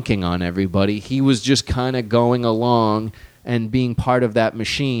was punking on everybody. He was just kind of going along and being part of that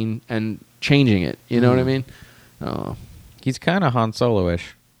machine and changing it. You know what I mean? He's kind of Han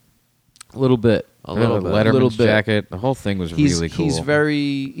Solo-ish. A little bit. Letterman's jacket. The whole thing was really cool.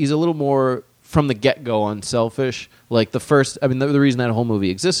 He's a little more from the get-go unselfish. Like the reason that whole movie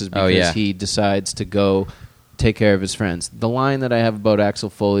exists is because he decides to go take care of his friends. The line that I have about Axel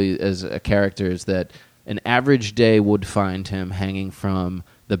Foley as a character is that an average day would find him hanging from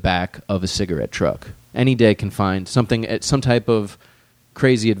the back of a cigarette truck. Any day can find something, some type of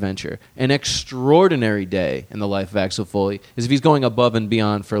crazy adventure. An extraordinary day in the life of Axel Foley is if he's going above and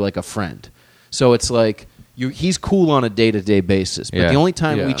beyond for like a friend. So it's like he's cool on a day-to-day basis. But the only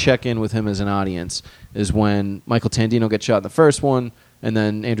time we check in with him as an audience is when Michael Tandino gets shot in the first one, and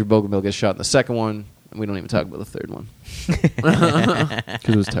then Andrew Bogomil gets shot in the second one. And we don't even talk about the third one because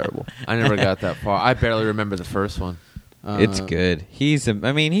it was terrible. I never got that far. I barely remember the first one. It's good. He's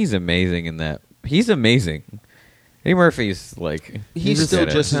amazing in that. He's amazing. Eddie Murphy's like he's still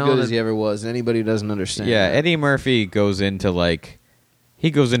just as good as he ever was. And anybody who doesn't understand, Eddie Murphy goes into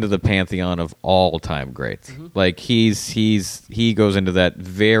the pantheon of all time greats. Mm-hmm. Like he goes into that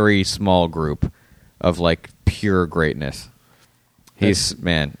very small group of like pure greatness. You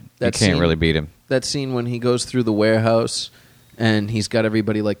can't really beat him. That scene when he goes through the warehouse and he's got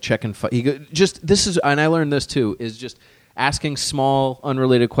everybody like checking. And I learned this too, is just asking small,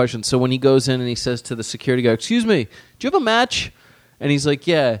 unrelated questions. So when he goes in and he says to the security guard, "Excuse me, do you have a match?" And he's like,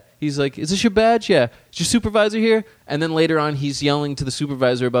 "Yeah." He's like, "Is this your badge?" "Yeah." "Is your supervisor here?" And then later on, he's yelling to the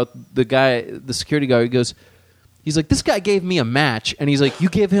supervisor about the security guard. He goes, he's like, "This guy gave me a match," and he's like, "You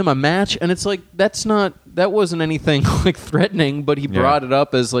gave him a match?" And it's like, that's not that wasn't anything like threatening, but he brought it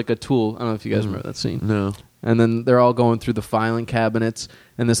up as like a tool. I don't know if you guys remember that scene. No. And then they're all going through the filing cabinets,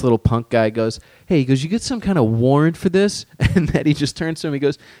 and this little punk guy goes, "Hey," he goes, "you get some kind of warrant for this?" And then he just turns to him, he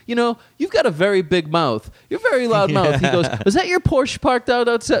goes, "You know, you've got a very big mouth. You're a very loud mouth." He goes, "Was that your Porsche parked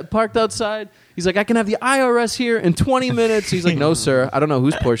outside?" He's like, "I can have the IRS here in 20 minutes. He's like, "No, sir. I don't know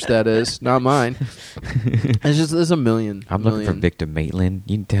whose Porsche that is. Not mine." It's just, there's a million. I'm looking for Victor Maitland.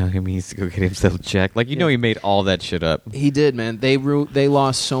 You can tell him he needs to go get himself checked. Like, you know he made all that shit up. He did, man. They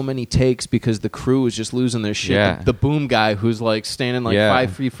lost so many takes because the crew was just losing their shit. Yeah. The boom guy who's like standing like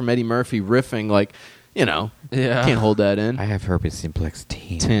 5 feet from Eddie Murphy riffing like, can't hold that in. I have herpes simplex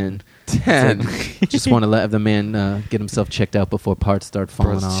 10. 10. Just want to let the man get himself checked out before parts start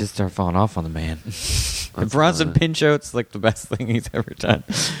falling off. Just start falling off on the man. Bronson Pinchot's like the best thing he's ever done.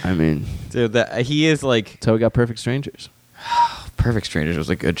 I mean, dude, he is like. So we got Perfect Strangers. Perfect Strangers was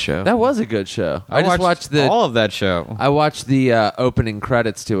a good show. That was a good show. I just watched all of that show. I watched the opening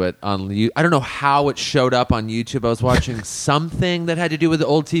credits to it on YouTube. I don't know how it showed up on YouTube. I was watching something that had to do with the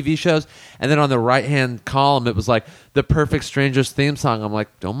old TV shows, and then on the right-hand column, it was like the Perfect Strangers theme song. I'm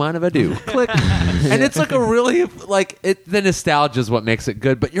like, don't mind if I do. Click. And it's like a really, the nostalgia is what makes it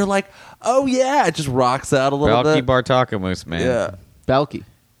good, but you're like, oh yeah, it just rocks out a little bit. Bartakamus, man. Yeah. Balky.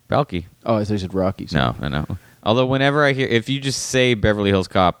 Oh, I thought you said Rocky. No. Although whenever I hear, if you just say Beverly Hills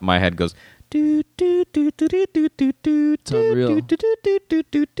Cop, my head goes. Do do do do do do do do. It's unreal.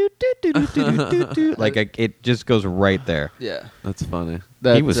 Like it just goes right there. Yeah, that's funny.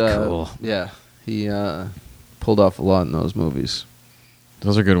 He was cool. Yeah, he pulled off a lot in those movies.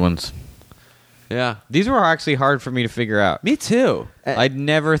 Those are good ones. Yeah, these were actually hard for me to figure out. Me too. I'd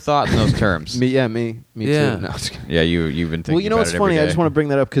never thought in those terms. Me too. No, yeah, you've been thinking. Well, you know what's funny? I just want to bring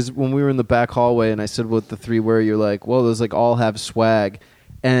that up because when we were in the back hallway and I said what the three were, you're like, well, those like all have swag,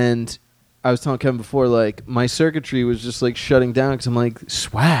 and I was telling Kevin before, like my circuitry was just like shutting down because I'm like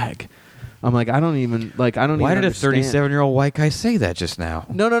swag. I'm like, I don't even Why did a 37-year-old white guy say that just now?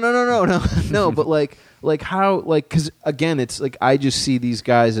 No. But like how, like, because again, it's like I just see these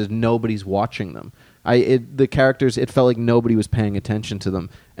guys as nobody's watching them. The characters, it felt like nobody was paying attention to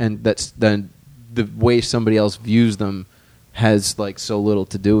them, and that's then the way somebody else views them has like so little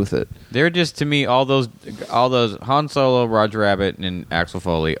to do with it. They're just, to me, all those Han Solo, Roger Rabbit, and Axel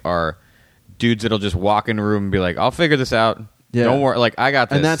Foley are dudes that'll just walk in a room and be like, I'll figure this out. Yeah. Don't worry, like I got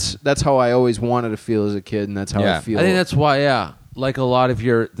this. And that's how I always wanted to feel as a kid, and that's how I feel. I think that's why, like a lot of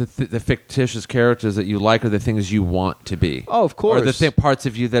the fictitious characters that you like are the things you want to be. Oh, of course. Or the parts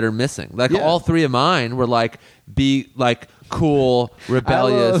of you that are missing. Like all three of mine were like, be like cool,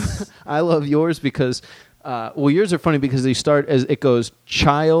 rebellious. I love yours because, yours are funny because they start as it goes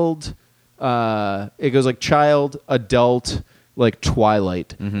child, like child, adult, like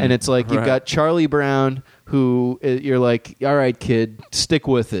Twilight, and it's like you've got Charlie Brown, who you're like, all right, kid, stick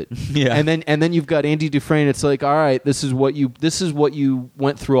with it. Yeah. And then you've got Andy Dufresne. It's like, all right, this is what you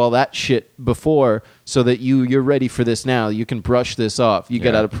went through all that shit before, so that you're ready for this now. You can brush this off. You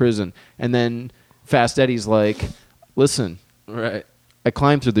get out of prison. And then Fast Eddie's like, listen, right, I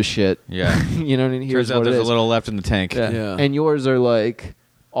climbed through the shit. Yeah. You know what I mean? Turns out there's a little left in the tank. Yeah. And yours are like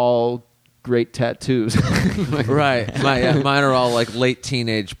all great tattoos. Right. Mine are all like late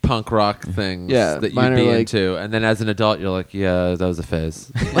teenage punk rock things that you'd be into. And then as an adult, you're like, yeah, that was a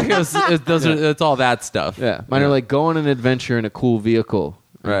phase. Like it's all that stuff. Yeah. Mine are like go on an adventure in a cool vehicle.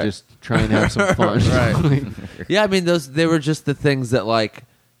 And just try and have some fun. Right. Yeah, I mean, they were just the things that like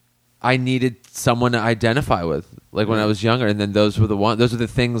I needed someone to identify with, like when I was younger. And then those were the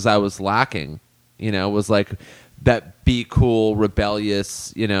things I was lacking, was like that be cool,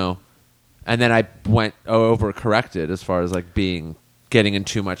 rebellious, And then I went overcorrected as far as like getting in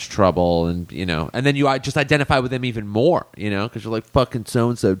too much trouble, and and then I just identify with them even more, because you're like, fucking so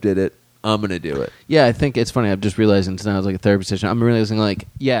and so did it, I'm gonna do it. Yeah, I think it's funny. I'm just realizing tonight, it's like a therapy session. I'm realizing like,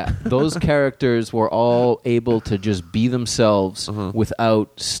 those characters were all able to just be themselves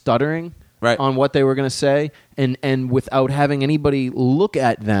without stuttering on what they were going to say, and without having anybody look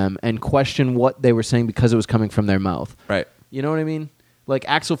at them and question what they were saying because it was coming from their mouth. Right. You know what I mean? Like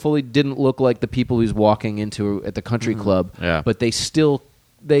Axel Foley didn't look like the people he's walking into at the country club, but they still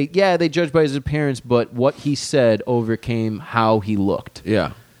they judged by his appearance, but what he said overcame how he looked.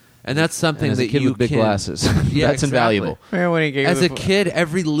 Yeah. And that's something that kid you with big glasses. That's invaluable. As a kid,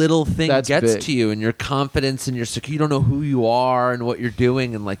 every little thing gets to you, and your confidence and you don't know who you are and what you're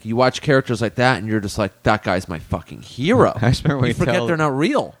doing, and like you watch characters like that, and you're just like, that guy's my fucking hero. You forget they're not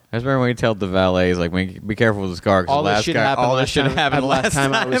real. I just remember when you tell the valets, like, be careful with this car, because all this shit happened last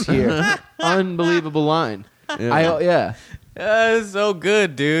time I was here. Unbelievable line. It's so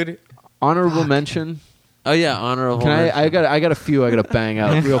good, dude. Honorable mention. Oh yeah, honorable. I got a few I got to bang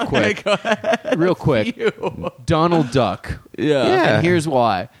out real quick. Real quick. Donald Duck. Yeah. And here's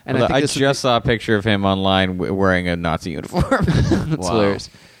why. And Well, I just saw a picture of him online wearing a Nazi uniform. That's hilarious.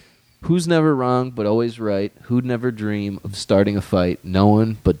 Who's never wrong but always right? Who'd never dream of starting a fight? No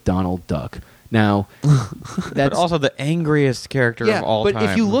one but Donald Duck. Now, that's but also the angriest character of all time. But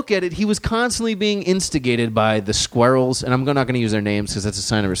if you look at it, he was constantly being instigated by the squirrels, and I'm not going to use their names because that's a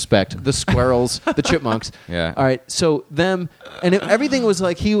sign of respect. The squirrels, the chipmunks. Yeah. All right, so them, and everything was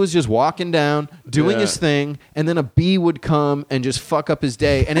like he was just walking down, doing his thing, and then a bee would come and just fuck up his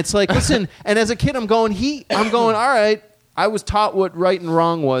day. And it's like, listen, and as a kid, I'm going, all right, I was taught what right and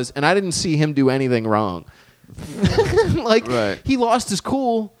wrong was, and I didn't see him do anything wrong. He lost his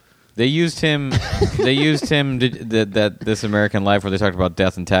cool. They used him. That This American Life, where they talked about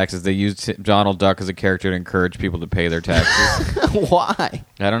death and taxes. They used Donald Duck as a character to encourage people to pay their taxes. Why?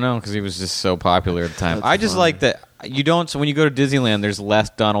 I don't know, because he was just so popular at the time. That's I just funny. like that you don't. So when you go to Disneyland, there's less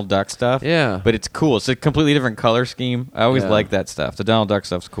Donald Duck stuff. Yeah. but it's cool. It's a completely different color scheme. I always Yeah. like that stuff. The Donald Duck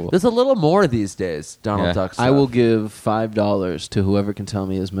stuff's cool. There's a little more these days. Donald Duck stuff. I will give $5 to whoever can tell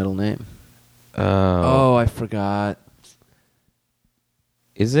me his middle name. Oh, I forgot.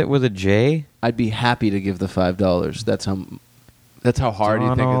 Is it with a J? I'd be happy to give the $5. That's how hard you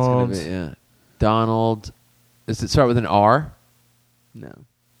think it's going to be. Yeah. Donald. Does it start with an R? No.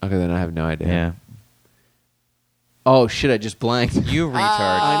 Okay, then I have no idea. Yeah. Oh shit! I just blanked. You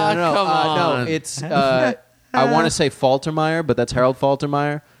retard. No. Come on. No, it's. I want to say Faltermeyer, but that's Harold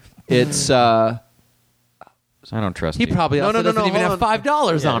Faltermeyer. It's. I don't trust He you. probably No, also no, no, doesn't no, even have hold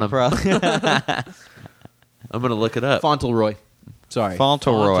 $5 on him. I'm going to look it up. Fauntleroy. Sorry.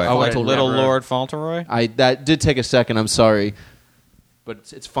 Fauntleroy. Oh, Like wait, Little never. Lord Fauntleroy? That did take a second. I'm sorry,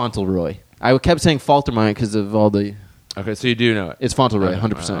 but it's Fauntleroy. I kept saying Faltermeyer because of all the. Okay, so you do know it. It's Fauntleroy, Okay,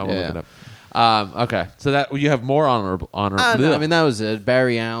 100%. I will yeah. look it up. Okay, so that you have more honorable. No, I mean, that was it.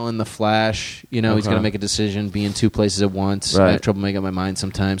 Barry Allen, The Flash. You know, he's Okay. going to make a decision, be in two places at once. Right. I have trouble making up my mind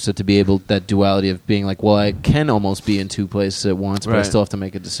sometimes. So to be able, that duality of being like, well, I can almost be in two places at once, but I Right. still have to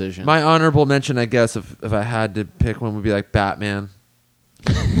make a decision. My honorable mention, I guess, if I had to pick one, would be like Batman.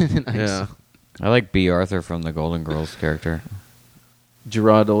 Nice. Yeah. I like B. Arthur from the Golden Girls character.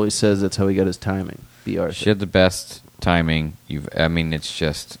 Gerard always says that's how he got his timing. B. Arthur. She had the best timing. It's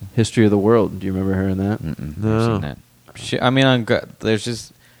just... History of the World. Do you remember her in that? Mm-mm, No. I've seen that. There's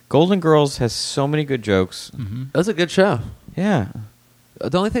just... Golden Girls has so many good jokes. Mm-hmm. That was a good show. Yeah.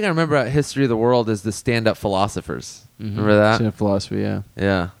 The only thing I remember about History of the World is the stand-up philosophers. Mm-hmm. Remember that? It's in philosophy, yeah.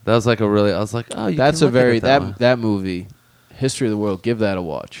 Yeah, that was like a really. I was like, oh, you That's can a look at very it that way. that movie, History of the World. Give that a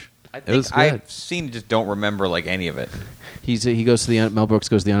watch. I was good. I've seen just don't remember like any of it. He goes to Mel Brooks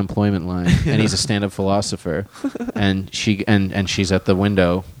goes to the unemployment line, and he's a stand-up philosopher, and she's at the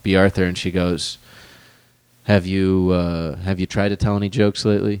window, B. Arthur, and she goes, Have you tried to tell any jokes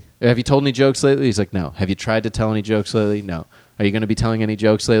lately? Have you told any jokes lately? He's like, no. Have you tried to tell any jokes lately? No. Are you going to be telling any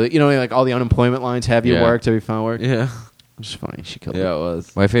jokes lately? You know, like all the unemployment lines. Have you Yeah. worked? Have you found work? Yeah, It's funny. She killed yeah, it. it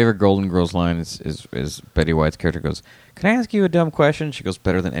was. My favorite Golden Girls line is Betty White's character goes, "Can I ask you a dumb question?" She goes,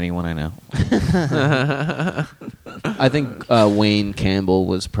 "Better than anyone I know." I think Wayne Campbell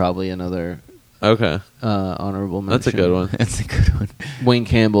was probably another Okay, honorable mention. that's a good one. That's a good one. Wayne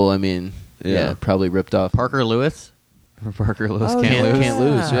Campbell, I mean, Yeah. probably ripped off. Parker Lewis. Parker Lewis Oh, can't yeah. lose. Can't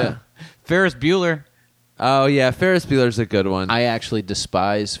lose, yeah. Ferris Bueller. Oh yeah, Ferris Bueller's a good one. I actually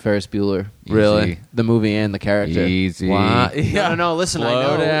despise Ferris Bueller. Really? Easy. The movie and the character. Easy. Wow. No, listen, I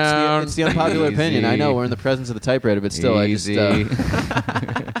Slow know. down. It's the unpopular opinion. I know Easy. we're in the presence of the typewriter, but still, Easy.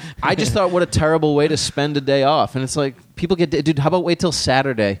 I just thought what a terrible way to spend a day off. And it's like, people get, dude, how about wait till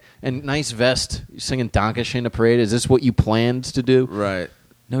Saturday and nice vest, you're singing Donkish in the parade? Is this what you planned to do? Right.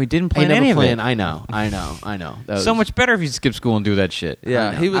 No, he didn't I plan never any of planned. it. I know. That was- So much better if you skip school and do that shit. Yeah,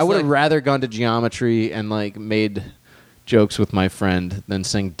 I know. he was. I would have like- rather gone to geometry and like made jokes with my friend than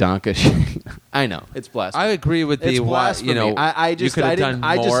sing Donkish. I know it's blasphemy. I agree with It's the blasphemy. you know. I just you could I have didn't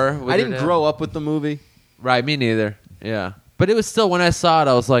done more. I didn't grow up with the movie. Right, me neither. Yeah, but it was still when I saw it,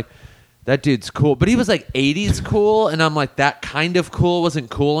 I was like, that dude's cool. But he was like 80s cool, and I'm like, that kind of cool wasn't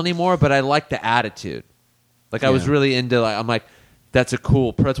cool anymore. But I liked the attitude. Like I was Yeah. really into. Like I'm like, that's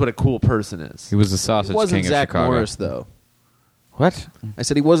what a cool person is. He was the sausage It wasn't king Zach of Chicago. Morris though. What? I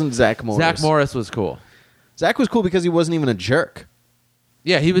said he wasn't Zach Morris. Zach Morris was cool. Zach was cool because he wasn't even a jerk.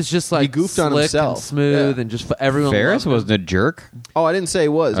 Yeah, he was just like He goofed on slick himself. and smooth, Yeah. and just everyone. Ferris loved him. wasn't a jerk. Oh, I didn't say he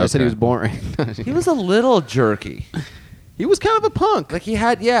was. I said he Okay. was boring. He was a little jerky. He was kind of a punk. Like he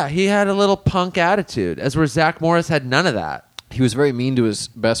had a little punk attitude, as where Zach Morris had none of that. He was very mean to his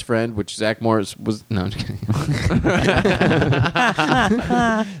best friend, which Zach Morris was. No, I'm just kidding.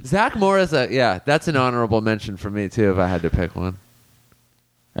 Zach Morris, that's an honorable mention for me too. If I had to pick one,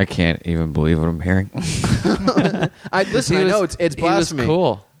 I can't even believe what I'm hearing. I know it's blasphemy. He was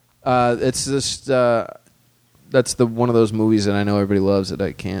cool. It's just that's one of those movies that I know everybody loves that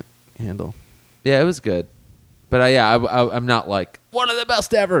I can't handle. Yeah, it was good, but I'm not like one of the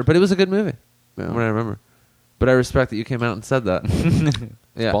best ever. But it was a good movie. Yeah. What I remember. But I respect that you came out and said that.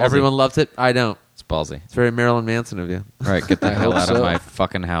 Yeah, ballsy. Everyone loves it. I don't. It's ballsy. It's very Marilyn Manson of you. All right, get the hell out of my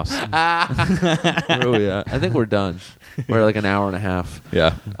fucking house. Where are we at? I think we're done. We're like an hour and a half.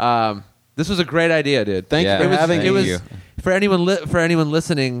 Yeah. This was a great idea, dude. Thank you for having me. For anyone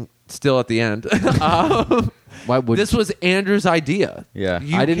listening still at the end. Why would this was Andrew's idea? Yeah.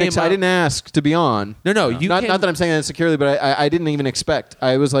 I didn't ask to be on. No. Not that I'm saying that insecurely, but I didn't even expect.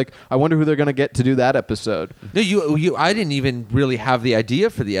 I was like, I wonder who they're going to get to do that episode. No, I didn't even really have the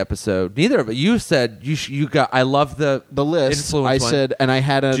idea for the episode. Neither of it. You said you got. I love the list. I said, and I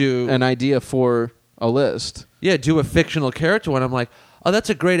had an idea for a list. Yeah, do a fictional character one. I'm like, oh,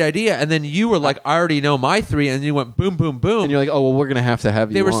 that's a great idea. And then you were like, I already know my 3, and you went boom, boom, boom. And you're like, oh, well, we're going to have you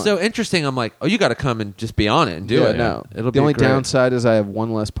They were on. so interesting. I'm like, oh, you got to come and just be on it and do it. No. It'll the only downside is I have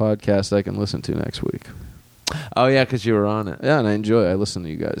one less podcast I can listen to next week. Oh, yeah, because you were on it. Yeah, and I enjoy it. I listen to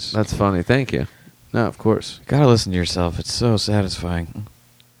you guys. That's funny. Thank you. No, of course. Gotta listen to yourself. It's so satisfying.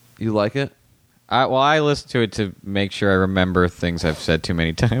 You like it? I listen to it to make sure I remember things I've said too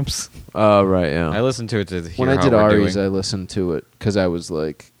many times. Oh, right, yeah. I listen to it to hear when I how did we're Ari's, doing. I listened to it because I was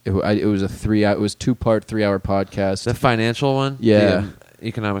like, it was a 2-part 3-hour podcast. The financial one? Yeah. The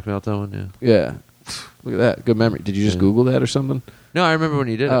economic meltdown one, yeah. Yeah. Look at that. Good memory. Did you just Google that or something? No, I remember when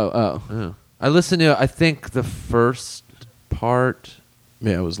you did it. Oh. I listened to, I think, the first part.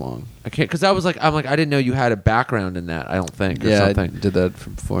 Yeah, it was long. I can't, because I didn't know you had a background in that, I don't think, or something. I did that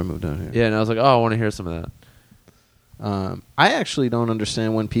before I moved down here. Yeah, and I was like, oh, I want to hear some of that. I actually don't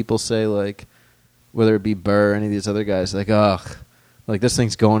understand when people say, like, whether it be Burr or any of these other guys, like, ugh, like this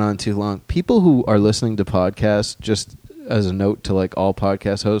thing's going on too long. People who are listening to podcasts, just as a note to like all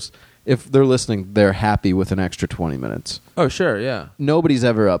podcast hosts, if they're listening, they're happy with an extra 20 minutes. Oh, sure, yeah. Nobody's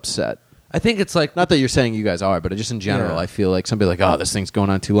ever upset. I think it's like... Not that you're saying you guys are, but just in general, I feel like somebody like, oh, this thing's going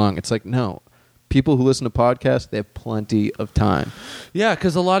on too long. It's like, no. People who listen to podcasts, they have plenty of time. Yeah,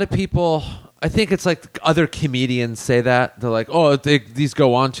 because a lot of people... I think it's like other comedians say that. They're like, oh, these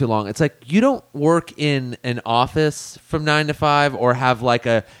go on too long. It's like, you don't work in an office from 9 to 5 or have like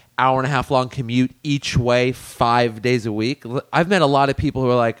a hour-and-a-half long commute each way 5 days a week. I've met a lot of people who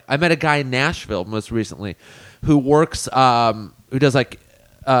are like... I met a guy in Nashville most recently who works... who does like...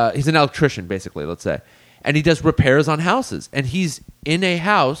 he's an electrician, basically, let's say. And he does repairs on houses. And he's in a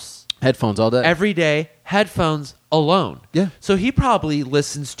house... Headphones all day. Every day, headphones alone. Yeah. So he probably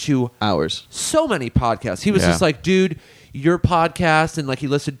listens to... hours. So many podcasts. He was just like, dude, your podcast, and like he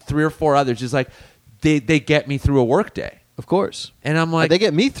listed 3 or 4 others. Just like, they get me through a work day. Of course. And I'm like... They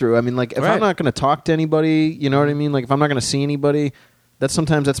get me through. I mean, like, if I'm not going to talk to anybody, you know what I mean? Like, if I'm not going to see anybody,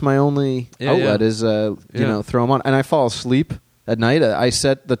 sometimes that's my only outlet is, you know, throw them on. And I fall asleep at night. I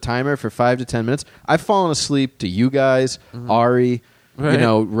set the timer for 5 to 10 minutes. I've fallen asleep to you guys, Ari, you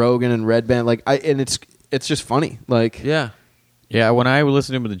know, Rogan and Red Band. Like, and it's just funny. Like, yeah. When I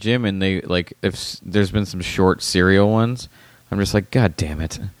listen to them at the gym, and they like, if there's been some short serial ones, I'm just like, God damn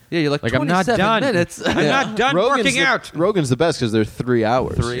it. Yeah, you're like I'm not done. Minutes. I'm not done working out. Rogan's the best because they're 3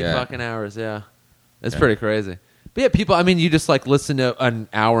 hours. 3 fucking hours. Yeah, it's pretty crazy. But yeah, people. I mean, you just like listen to an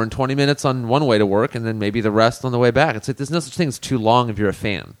hour and 20 minutes on one way to work, and then maybe the rest on the way back. It's like there's no such thing as too long if you're a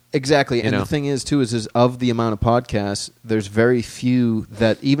fan. Exactly, and the thing is too is of the amount of podcasts, there's very few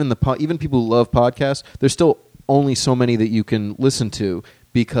that even people who love podcasts, there's still only so many that you can listen to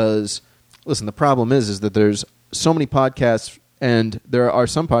because, listen, the problem is that there's so many podcasts, and there are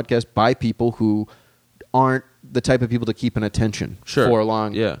some podcasts by people who aren't the type of people to keep an attention for a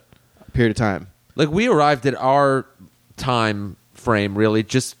long period of time. Like, we arrived at our time frame really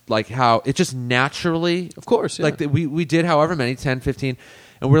just like how it just naturally... Of course, yeah. Like, we did however many, 10, 15,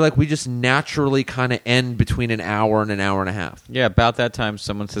 and we're like, we just naturally kind of end between an hour and a half. Yeah, about that time,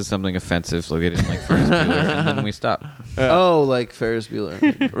 someone says something offensive, like they didn't like Ferris Bueller, and then we stop. Oh, like Ferris Bueller.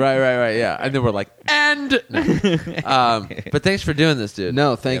 Right, yeah. And then we're like, end! No. But thanks for doing this, dude.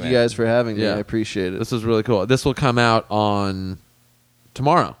 No, thank you guys for having me. Yeah. I appreciate it. This was really cool. This will come out on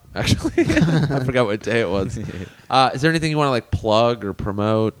tomorrow, actually. I forgot what day it was. Is there anything you want to like plug or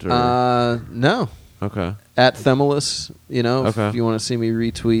promote? Or? No. Okay. At Themeles, you know, Okay. if you want to see me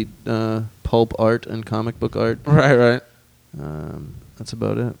retweet pulp art and comic book art. Right. That's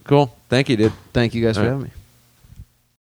about it. Cool. Thank you, dude. Thank you guys for right. having me.